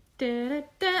 Da, da,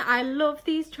 da. I love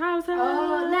these trousers.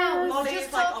 Oh, no. Molly just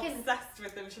is like talking. obsessed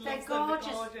with them. She They're loves them. They're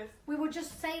gorgeous. gorgeous. We were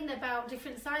just saying about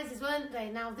different sizes, weren't they?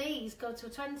 Now these go to a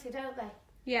 20, don't they?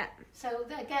 Yeah. So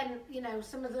again, you know,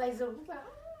 some of the ladies are, well,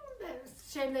 it's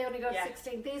a shame they only go to Yeah.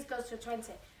 16. These goes to a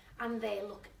 20, and they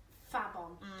look fab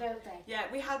on, don't they? Yeah,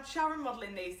 we had Sharon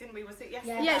modelling these, didn't we? Was it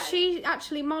yesterday? Yeah, she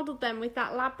actually modelled them with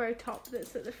that Labro top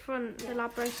that's at the front, the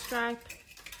Labro stripe.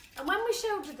 And when we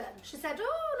showed her them, she said,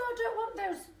 "Oh no, I don't want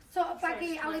those sort of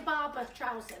baggy Alibaba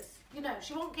trousers." You know,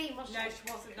 she wasn't keen, was she? No, she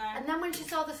wasn't there. And then when she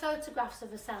saw the photographs of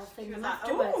herself in She them was like,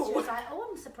 afterwards, she "Ooh." was like, "Oh,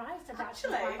 I'm surprised. I'd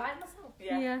actually Actually. quite like myself."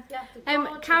 Yeah. Yeah, they're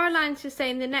gorgeous. Caroline's just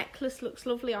saying the necklace looks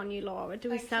lovely on you, Laura. Do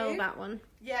we Thank sell you. that one?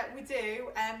 Yeah, we do.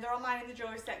 They're online in the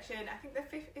jewellery section. I think they're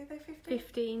 15.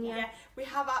 15, yeah. We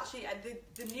have actually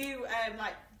the new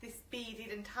like this beaded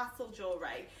and tassel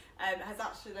jewellery has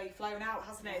actually flown out,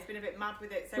 hasn't it? It's been a bit mad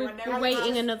with it. So I know We're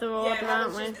waiting another order,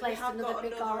 aren't we? Just placed have another got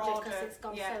big another order order. because it's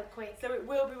gone Yeah. so quick. So it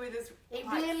will be with us. It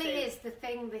quite really soon. is the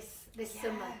thing this Yeah.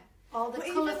 summer. All the But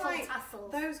even, colourful like,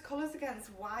 tassels. Those colours against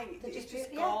white, They're it's just just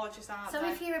be- yeah. gorgeous, aren't So they?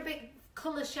 if you're a bit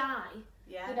colour shy,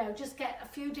 Yeah. you know, just get a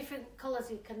few different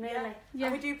colours you can really. Yeah.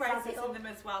 And we do Jazz bracelets it in up. them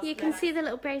as well. You so can they're see the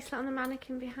little bracelet on the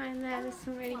mannequin behind there. There's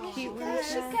some really cute There ones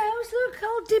she there. goes. Look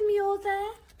how demure there.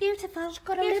 Beautiful. She's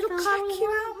got a Beautiful. little cocky Check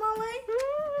you out,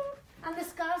 Molly. And the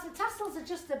scarves, the tassels are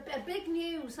just a big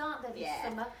news, aren't they, this Yeah.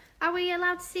 summer? Are we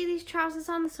allowed to see these trousers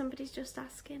on? Somebody's just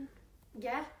asking.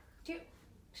 Yeah. Do you...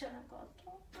 Shut up, God.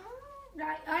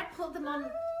 Right, I put them on.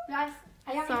 Right.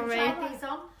 I haven't Sorry. even tried these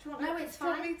on. Do you want No, me, it's do you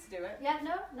want fine. me to do it? Yeah,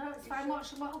 no, it's fine.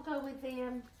 What will go with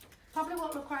the... Probably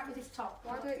won't look right with this top.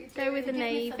 Why don't you do Go with the Give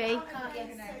me for navy. that, can't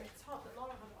you?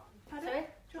 Pardon? Sorry? Do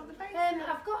you want the base?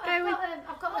 I've got Go with- a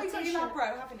You've got your t-shirt.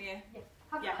 Labro, haven't you?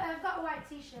 I've got a white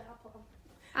t-shirt. I'll put on.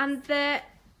 And the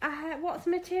what's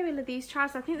the material of these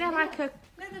trousers? I think they're like a.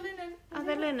 No, the linen. Are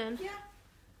they linen? Yeah.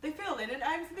 They feel linen.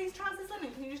 So these trousers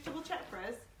linen, can you just double check for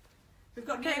us? We've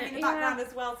got Okay, Navy in the yeah. background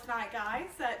as well tonight, guys.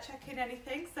 Check in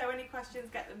anything. So any questions,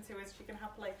 get them to us. She can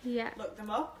happily Yeah. look them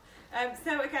up.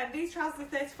 So again, these trousers are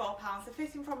 £34. They're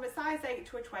fitting from a size 8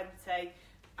 to a 20.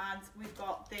 And we've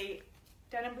got the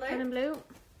denim blue. Denim blue,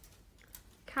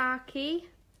 khaki,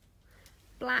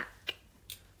 black,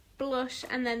 blush,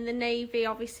 and then the navy,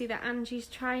 obviously, that Angie's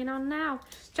trying on now.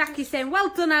 Jackie's saying, "Well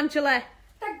done, Angela.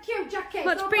 Thank you, Jackie.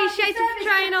 Much Go back to appreciated for service,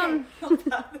 trying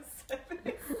Jackie. on.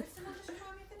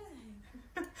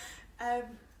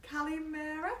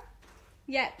 Calimera.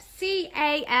 Yep,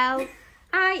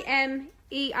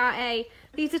 Calimera.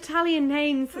 These Italian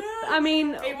names. I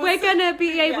mean, It was we're gonna be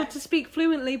yeah. able to speak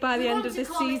fluently by the We end want of to this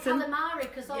call season. it calamari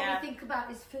because all Yeah. we think about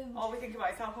is food. All we think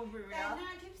about is how hungry we are.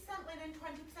 90% linen,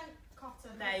 20%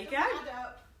 cotton. There you It go. doesn't add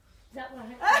up. Is that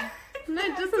right? No,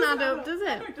 it doesn't add up, does No,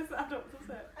 it? it doesn't add up, does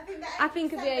it? I think that I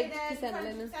think it'd be 80% 80%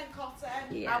 linen. 20% cotton.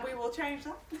 Yeah. And we will change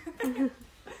that.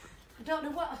 I don't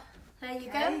know what. There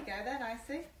you There go. you go, they're nice.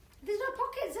 See? There's no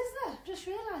pockets, is there? Just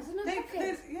realised, there's no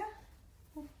pockets. Yeah.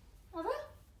 Are there?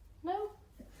 No.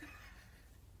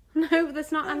 No,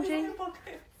 there's not, Angie. There's no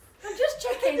pockets. I'm just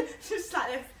checking. Just like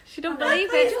this. She don't No, believe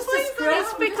please, it. just a scroll.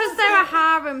 It's because Just a they're a scroll.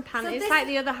 harem pant. So It's this- like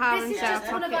the other harems. This is there are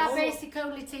just one of pockets. our basic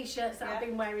only t-shirts that I've Yeah.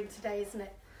 been wearing today, isn't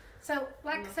it? So,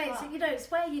 like I say, so, you know,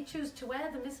 it's where you choose to wear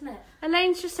them, isn't it?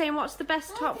 Elaine's just saying, what's the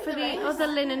best I top think for the they're really other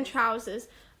linen nice. trousers?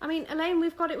 I mean, Elaine,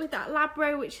 we've got it with that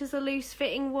Labro, which is a loose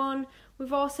fitting one.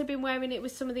 We've also been wearing it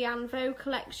with some of the Anvo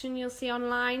collection you'll see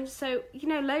online. So, you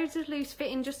know, loads of loose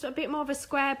fitting, just a bit more of a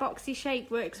square boxy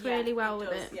shape works really well with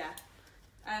does, it. Yeah.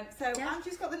 So Yeah.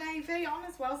 Angie's got the navy on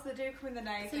as well, so they do come in the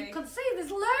navy. So you can see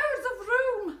there's loads of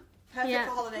room Perfect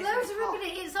for holidays. Loads of ribbon.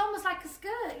 It's almost like a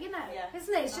skirt, you know,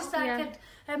 isn't it? It's just like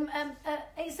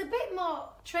it's a bit more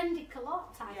trendy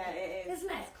culotte type. Yeah, it is.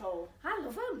 Isn't it? It's cool. I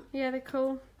love them. Yeah, they're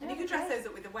cool. And you can dress those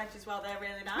up with the wedge as well. They're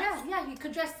really nice. Yeah, yeah, you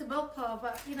could dress them up,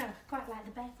 but you know, quite like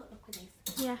the barefoot look with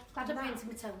these. Yeah. Glad I painted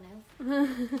my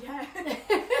toenails. Yeah.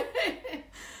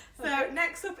 So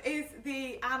next up is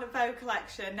the Anne Vogue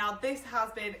collection. Now this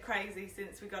has been crazy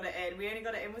since we got it in. We only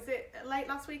got it in, was it late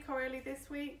last week or early this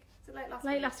week? Was it late last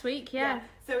week? Late last week, yeah.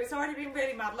 So it's already been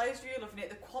really mad. Loads of you are loving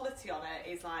it. The quality on it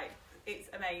is like, it's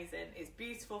amazing. It's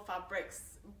beautiful fabrics,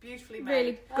 beautifully made.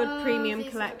 Really good premium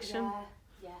collection.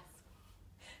 Yes.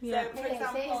 Yeah. So, for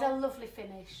example, it is a lovely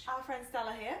finish. our friend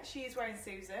Stella here, she's wearing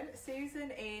Susan.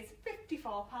 Susan is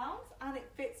 £54 and it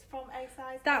fits from a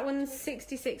size. That one's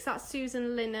 66. That's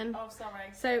Susan linen. Oh,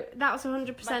 sorry. So that was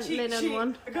 100% linen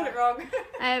one. I got it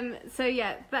wrong. So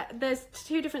yeah, there's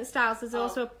two different styles. There's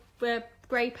also a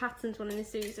grey patterned one in the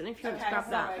Susan. If you want to grab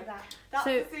sorry. that. That's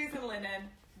So- the Susan linen.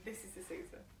 This is the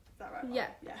Susan. Is that right? Yeah.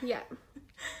 Yeah.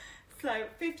 So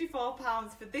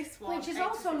 £54 for this one, Which is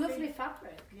also lovely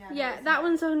fabric. Yeah, that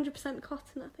one's 100%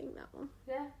 cotton. I think that one.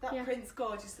 Yeah. That print's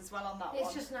gorgeous as well on that It's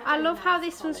one. just not I really love how nice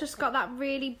this one's just got quality. that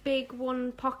really big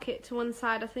one pocket to one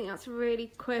side. I think that's a really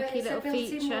But quirky it's little a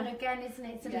built-in feature. one again, isn't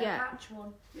it? It's a little Yeah. patch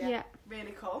one. Yeah.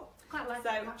 Really cool. Quite like So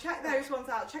that. check those ones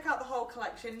out. Check out the whole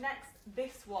collection. Next,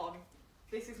 this one.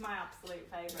 This is my absolute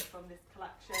favourite from this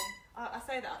collection. I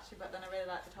say that actually, but then I really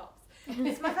like the tops.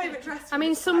 It's my favourite dress. I from mean,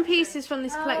 this some collection. pieces from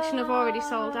this collection have already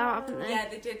sold out, haven't they? Yeah,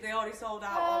 they did. They already sold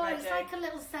out Oh, already. it's like a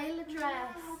little sailor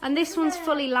dress. And this one's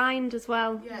fully lined as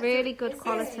well. Yeah, Really so good it's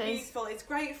quality. beautiful. It's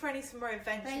great for any summer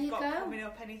events There you've you got go. coming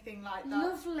up, anything like that.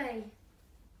 Lovely.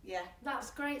 Yeah.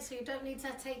 That's great. So you don't need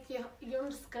to take your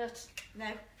underskirt. No.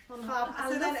 on. Fab. I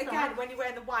So then love again, that. when you're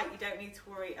wearing the white, you don't need to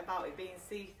worry about it being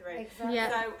see-through. Exactly.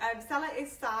 Yeah. So Stella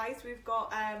is size. We've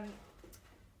got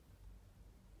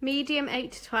Medium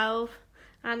 8 to 12,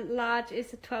 and large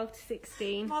is a 12 to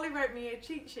 16. Molly wrote me a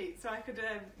cheat sheet so I could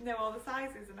know all the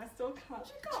sizes, and I still can't.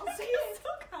 see I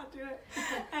still can't do it.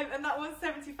 And that was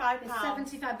 £75. It's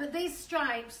 75. But these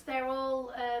stripes, they're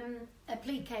all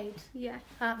appliqued, Yeah.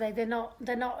 aren't they? They're not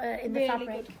in the Really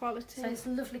fabric. good quality. So it's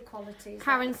lovely quality. It's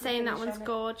Karen's like saying that finish one's on it.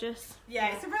 gorgeous.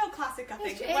 Yeah, it's a real classic, I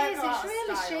think. It won't is, go out it's of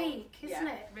really style. chic, isn't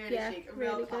Yeah, it? really Yeah, chic, a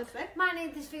real really good. classic. Might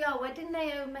need this for your wedding,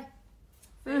 Naomi.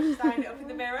 So sign it up in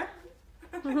the mirror.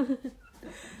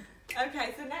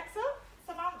 Okay, so next up,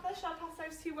 Samantha, shall I pass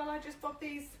those to you while I just bob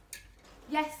these?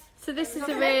 Yes. So this is a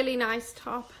Okay. really nice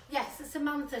top. Yes,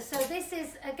 Samantha. So this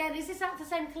is, again, is this out the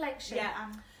same collection? Yeah,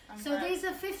 I'm So these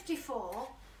are 54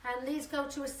 and these go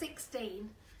to a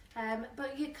 16.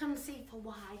 But you can see for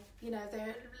why. You know,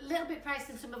 they're a little bit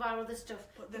priced in some of our other stuff.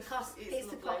 But the- because it's it's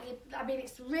the lovely. quality. I mean,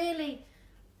 it's really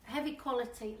heavy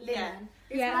quality linen.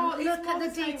 It's Yeah. more- And it's look more at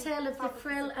the same detail of the fabric as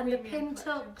frill the and the premium pin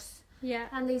collection. tucks Yeah.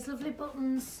 and these lovely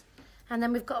buttons. And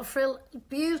then we've got a frill,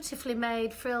 beautifully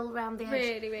made frill around the edge.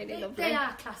 Really, really They lovely.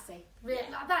 are classy. Really,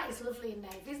 that is lovely in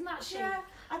navy, isn't that chic? Yeah,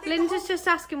 I think Linda's just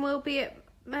asking, will be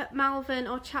at Malvern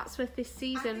or Chatsworth this I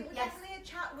season? think we're Yes. definitely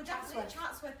we're definitely at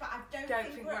Chatsworth, but I don't, don't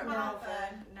think think we're we're at at Malvern.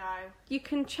 Malvern. No. You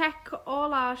can check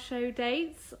all our show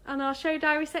dates on our show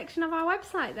diary section of our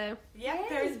website though. Yep,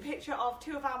 there is a picture of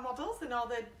two of our models and all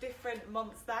the different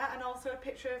months there, and also a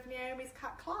picture of Naomi's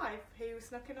cat Clive, who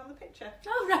snuck in on the picture.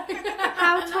 Oh, right.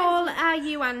 How tall are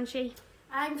you, Angie?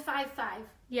 I'm 5'5".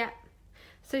 Yeah.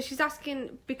 So she's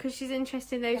asking because she's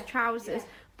interested in those Yeah, trousers. yeah.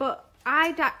 But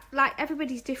like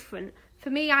everybody's different. For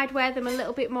me, I'd wear them a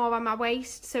little bit more on my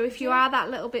waist. So if you Yeah. are that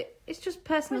little bit, it's just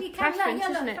personal Well, you can, preference, yeah,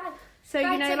 isn't look, it? fine. So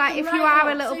Try you know, take like them if you right are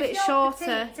a up. little So bit if you're shorter,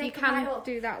 petite, you take them right can up.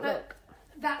 do that But look.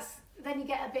 then you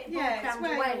get a bit more Yeah, it's round where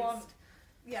the you waist. want.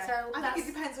 Yeah, So I think that's-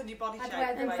 it depends on your body I'd shape. wear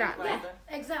them the way you Exactly. wear Yeah, them.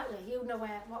 exactly. You know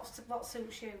what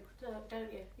suits you,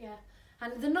 don't you? Yeah.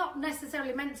 And they're not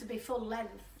necessarily meant to be full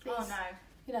length. Oh These, no.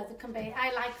 You know, they can be.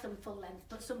 I like them full length,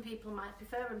 but some people might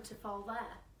prefer them to fall there.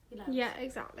 You know. Yeah,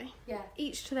 exactly. Yeah.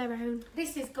 Each to their own.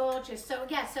 This is gorgeous. So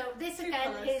yeah. So this Two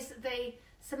again colours. is the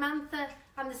Samantha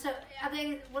and the. So are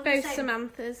they? What are Both they saying?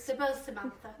 Samanthas. They're both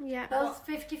Samantha. Yeah. Both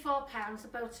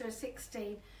 £54, both to a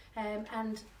 16,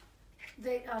 and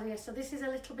they. Oh yeah. So this is a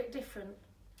little bit different.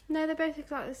 No, they're both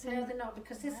exactly the same. No, they're not,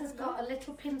 because this has got a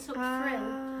little pin tuck Ah.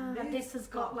 frill, and this has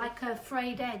got like a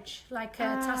frayed edge, like a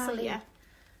tassel. yeah.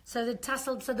 So the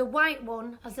tassel. So the white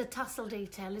one has a tassel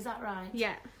detail. Is that right?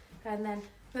 Yeah. And then,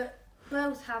 but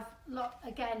both have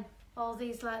again all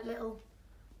these like little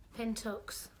pin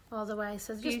tucks all the way.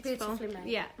 So it's just Beautiful. beautifully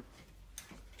made. Yeah.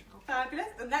 Fabulous.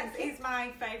 The next is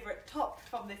my favourite top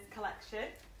from this collection.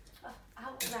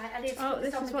 Right, I need to put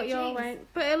this on is with what the you're jeans. wearing.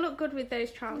 But it'll look good with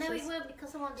those trousers. No, it won't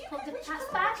because I want to put the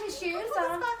sparkly shoes Put the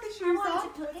on. sparkly shoes I want on.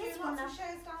 to put this one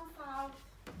on.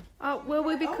 Oh, will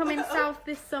we be coming south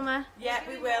this summer? Yeah,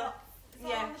 we will. It's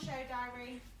all on the show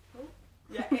diary.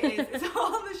 Yeah, it is. It's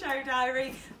all on the show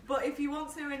diary. But if you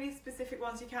want to know any specific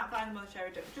ones, you can't find them on the show,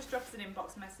 just drop us an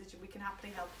inbox message and we can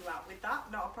happily help you out with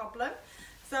that. Not a problem.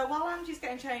 So while Angie's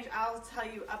getting changed, I'll tell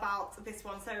you about this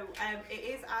one. So it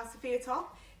is our Sophia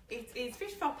top. It is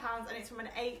 £54 and it's from an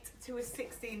 8 to a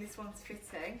 16. This one's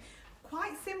fitting.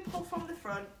 Quite simple from the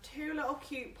front. 2 little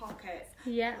cute pockets.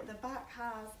 Yeah. But the back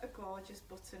has a gorgeous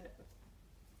button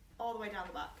all the way down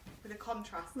the back with a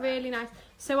contrast there. Really nice.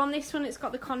 So on this one, it's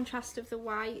got the contrast of the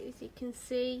white, as you can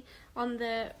see. On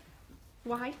the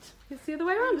white, it's the other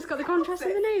way around. It's got the contrast of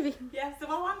the navy. Yeah, so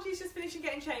while Angie's just finishing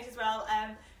getting changed as well,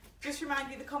 just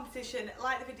remind you the competition,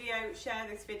 like the video, share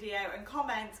this video and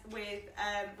comment with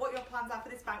what your plans are for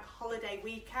this bank holiday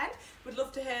weekend. We'd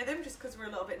love to hear them just because we're a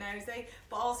little bit nosy,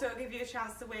 but also it'll give you a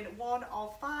chance to win one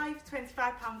of 5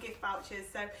 £25 gift vouchers.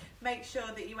 So make sure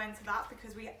that you enter that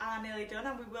because we are nearly done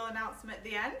and we will announce them at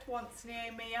the end once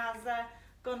Naomi has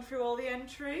gone through all the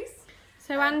entries.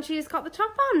 So Angie's got the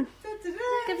top on.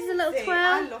 Give us a little twirl.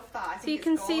 I love that. I So think you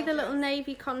can it's see the gorgeous. little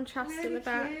navy contrast Really at the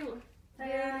back. cute. They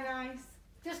Really are. nice.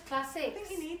 Just I classics. think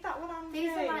you need that one, Angie.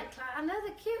 These are like, I know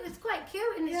they're cute. It's quite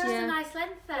cute and it's just Yeah. a nice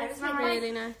length there. It's isn't it?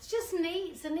 Really nice. It's just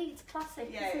neat. It's a neat classic,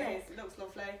 Yeah, isn't it it? is. It looks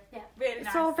lovely. Yeah. Really nice.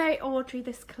 It's all very Audrey,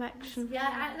 this collection.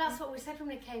 Yeah, that's what we said when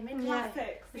we came in. Yeah.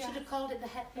 Classics. We yeah. should have called it the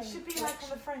Hepburn. It should be like on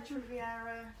the French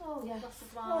Riviera. Oh yes. Glass of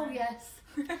Oh wine.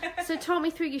 yes. So talk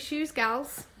me through your shoes,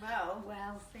 gals. Well,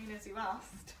 Well, seeing as you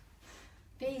asked.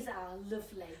 these are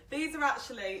lovely. These are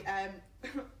actually,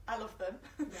 I love them.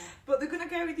 Yeah. But they're going to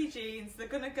go with your jeans, they're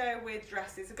going to go with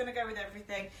dresses, they're going to go with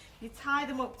everything. You tie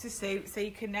them up to suit so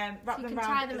you can wrap So you them can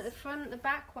around. tie them at the front, the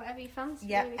back, whatever you fancy.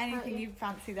 Yeah, really, can't anything you? you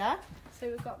fancy there. So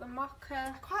we've got the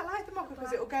mocha I quite like the mocha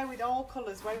because it'll go with all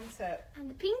colours, won't it? and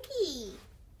the pinky.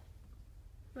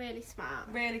 Really smart.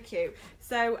 Really cute.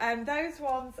 So those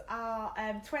ones are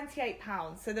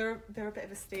 £28. So they're a bit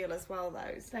of a steal as well.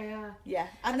 Those. They are. Yeah,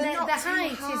 And they're the not too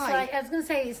height high. is like, I was going to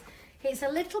say, it's a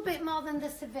little bit more than the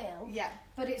Seville, Yeah.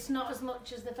 but it's not as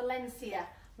much as the Valencia, Yeah.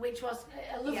 which was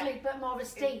a lovely Yeah. but more a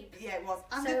steep. Yeah, it was.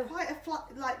 And So- they're quite a flat,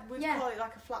 like we'd Yeah. call it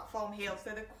like a flat form heel. So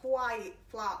they're quite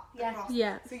flat Yeah. across.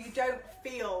 Yeah. So you don't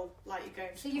feel like you're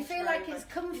going to So you push feel her like over. it's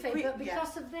comfy, You but yeah.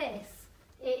 because of this,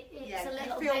 it's Yeah, a you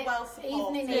little feel bit well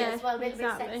supported. evening Yeah, as well, a little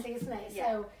exactly. bit sexy, isn't it? Yeah.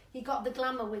 So you got the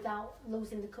glamour without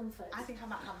losing the comfort. I think I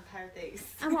might have a pair of these.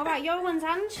 And what about your ones,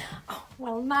 Ange?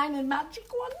 Well, mine are magic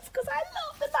ones because I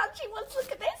love the magic ones.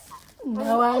 Look at this.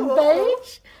 No, Oh. I'm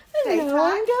beige. No,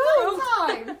 I'm gold.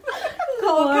 Time.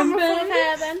 Cool, I'm camera full of beige.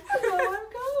 hair then. No,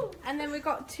 I'm gold. And then we've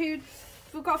got a few And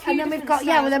then we've different got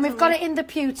styles, then we've haven't got we? it in the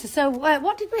pewter. So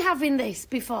what did we have in this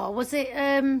before? Was it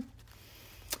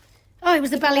Oh, it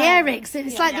was the Balearics.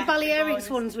 It's like Yeah, the Balearics gorgeous.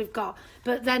 ones we've got,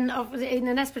 but then in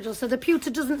an espadrille. So the pewter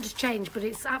doesn't change, but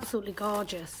it's absolutely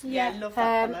gorgeous. Yeah, love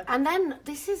that colour. And then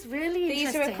this is really These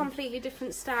are interesting. a completely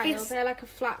different style. It's- They're like a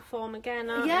flat form again,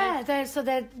 aren't Yeah,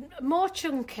 they're more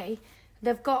chunky.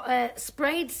 They've got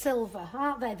sprayed silver,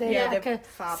 aren't they? They're Yeah, like they're a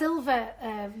fab. silver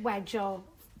wedge or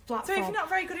platform. So if you're not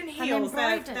very good in heels,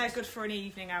 they're embroidered. good for an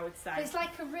evening, I would say. It's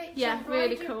like a rich Yeah,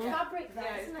 really embroidered cool. fabric there,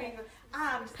 Yeah, it's isn't really it? good.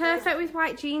 And Perfect with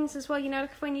white jeans as well, you know,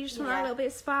 like when you just want Yeah. a little bit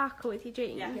of sparkle with your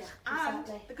jeans. Yeah. Yeah, And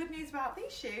exactly. the good news about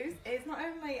these shoes is not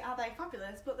only are they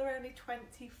fabulous, but they're only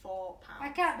 £24. I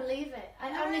can't believe it.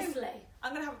 know. Honestly,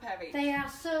 I'm going to have a pair of each. they are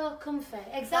so comfy.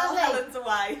 While Exactly. Helen's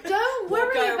away. Don't We'll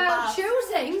worry go about mad.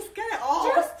 choosing. Just get it all.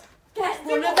 Just get Do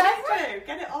one what of we every. do.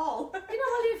 Get it all. You know,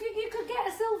 well, if you could get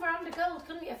a silver and a gold,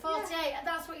 couldn't you? 48.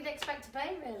 That's what you'd expect to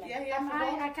pay, really. Yeah, for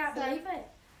I one. can't So- believe it.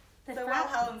 They're So fab. while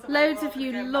Helen's away, Loads we're of all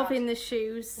you gonna go loving mad. the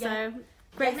shoes, so Yeah. great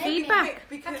They're making feedback. I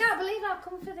Because can't believe how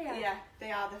comfy they are. yeah,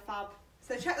 they are. They're fab.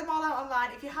 So check them all out online.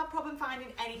 If you have problem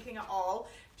finding anything at all,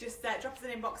 just drop us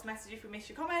an inbox message if we miss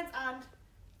your comments, and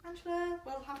Angela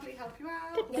will happily help you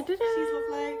out. Da-da-da-da. She's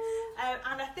lovely.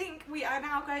 And I think we are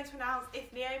now going to announce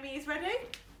if Naomi is ready.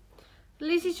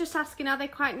 Lizzie's just asking, are they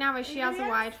quite narrow? She has a Yeah.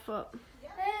 wide foot.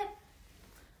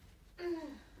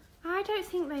 I don't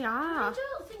think they I are.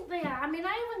 don't think they are. I mean, I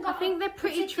haven't got. I think they're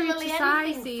pretty true to particularly size,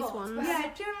 anything these foot, ones. but-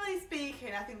 Yeah, generally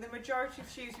speaking, I think the majority of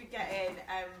shoes we get in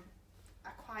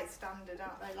are quite standard,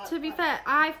 aren't they? Like, To be fair,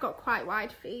 I've got quite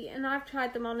wide feet and I've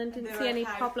tried them on and didn't They're see any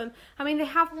okay. problem. I mean, they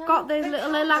have got the They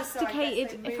little can just, so I guess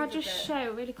elasticated, they if I move a just bit.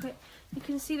 show really quick, you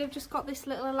can see they've just got this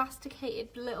little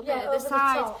elasticated little Yeah, bit at over the the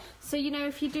side. top. So, you know,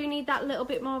 if you do need that little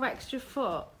bit more extra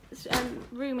foot,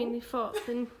 room in your foot,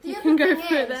 then The you other can go thing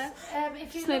through is, there. if you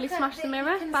Just nearly look at smashed the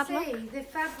mirror, you can bad see luck. the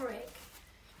fabric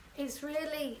It's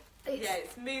really...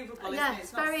 it's movable, yeah, isn't it?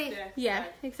 it's very... Not stiff, Yeah, so.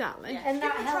 exactly. Yeah. And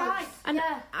Give that it a try. helps. And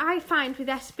Yeah. I find with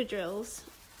espadrilles,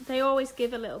 they always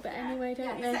give a little bit anyway,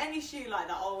 don't Yeah, they? so any shoe like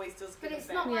that always does give But a it's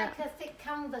bit. not Yeah. like a thick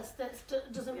canvas that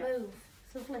doesn't Yeah. move.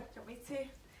 It's lovely. Do you want me to?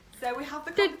 So we have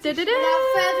the Du- du- competition. du- du.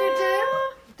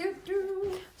 Without further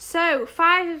ado, So,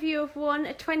 5 of you have won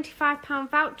a £25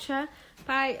 voucher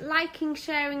by liking,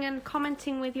 sharing and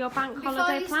commenting with your bank Before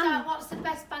holiday you plan. start, what's the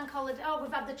best bank holiday? Oh,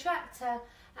 we've had the tractor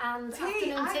and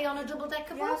afternoon tea on a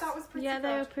double-decker Yeah, bus. that was pretty Yeah,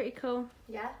 they were good. pretty cool.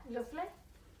 Yeah, lovely.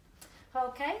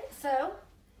 Okay, so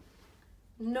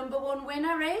number 1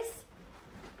 winner is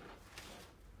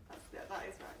That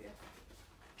is right, yeah.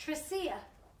 Tricia.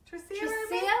 Tricia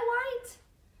White?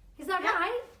 Is that Yeah.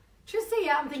 right?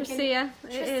 Tricia, I'm thinking. Tricia,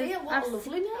 it is. Tricia, what a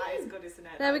lovely name. That is good, isn't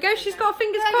it? There we That go, is she's good. got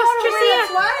fingers Yeah, crossed, you're gonna win it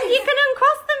Tricia. twice. You can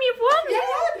uncross them, you've won. Yeah,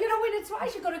 you're going to win it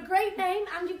twice. You've got a great name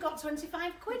and you've got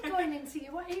 25 quid going into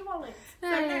your e-wallet. So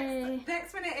Hey.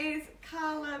 next one is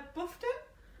Carla Bufton.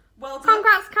 Well done.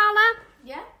 Congrats, Carla.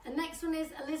 Yeah, and next one is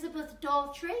Elizabeth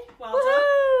Daltrey. Well done.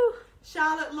 Woohoo.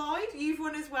 Charlotte Lloyd, you've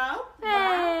won as well.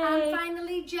 Wow. Hey. And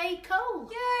finally, J. Cole.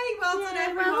 Yay, well done Yeah,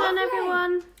 everyone. well done,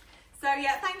 everyone. So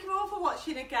yeah, thank you all for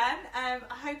watching again. I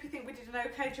hope you think we did an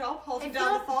okay job holding If down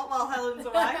the you're- fort while Helen's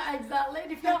away. Exactly.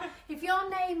 And if your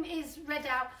name is read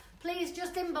out, please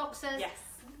just inbox us Yes.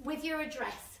 with your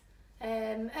address.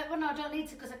 Well, no, I don't need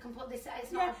to because I can put this.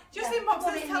 It's Yeah, not. just yeah, inbox put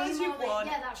us, it in tell the us you've email. won,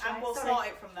 Yeah, that's right. and we'll Sorry. sort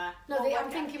it from there. No, Well,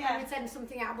 I'm thinking yeah. when we send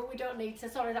something out, but we don't need to.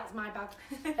 Sorry, that's my bad.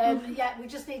 Yeah, we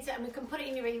just need to, and we can put it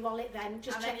in your e-wallet then.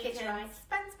 Just And then check you it's can right.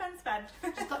 Spend.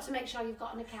 Just got to make sure you've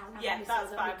got an account. haven't Yeah, you, that's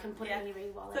so fine. that we can put Yeah. it in your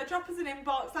e-wallet. So drop us an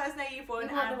inbox, let us know you've won,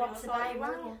 You won't and know we'll what to sort buy, you will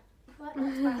out. you? You won't know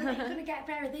what to buy. You're going to get a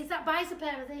pair of these. That buys a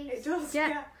pair of these. It does, Yeah.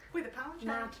 yeah. With a pound change.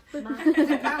 Mad.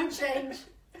 With a pound change.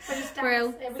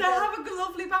 Brill. Here we So go. have a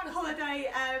lovely bank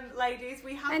holiday, ladies.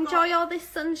 We have Enjoy got... all this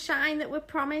sunshine that we're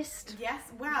promised. Yes,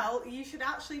 well, you should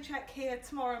actually check here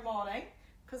tomorrow morning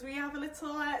because we have a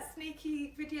little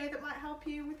sneaky video that might help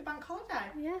you with the bank holiday.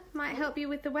 Yeah, might help you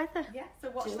with the weather. Yeah, so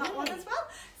watch Do that it. one as well.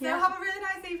 So Yeah. have a really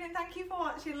nice evening. Thank you for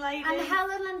watching, ladies. And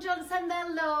Helen and John send their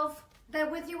love. They're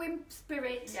with you in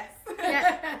spirit. Yes.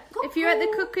 Yeah. If you're at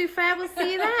the Cuckoo Fair, we'll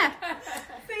see you there.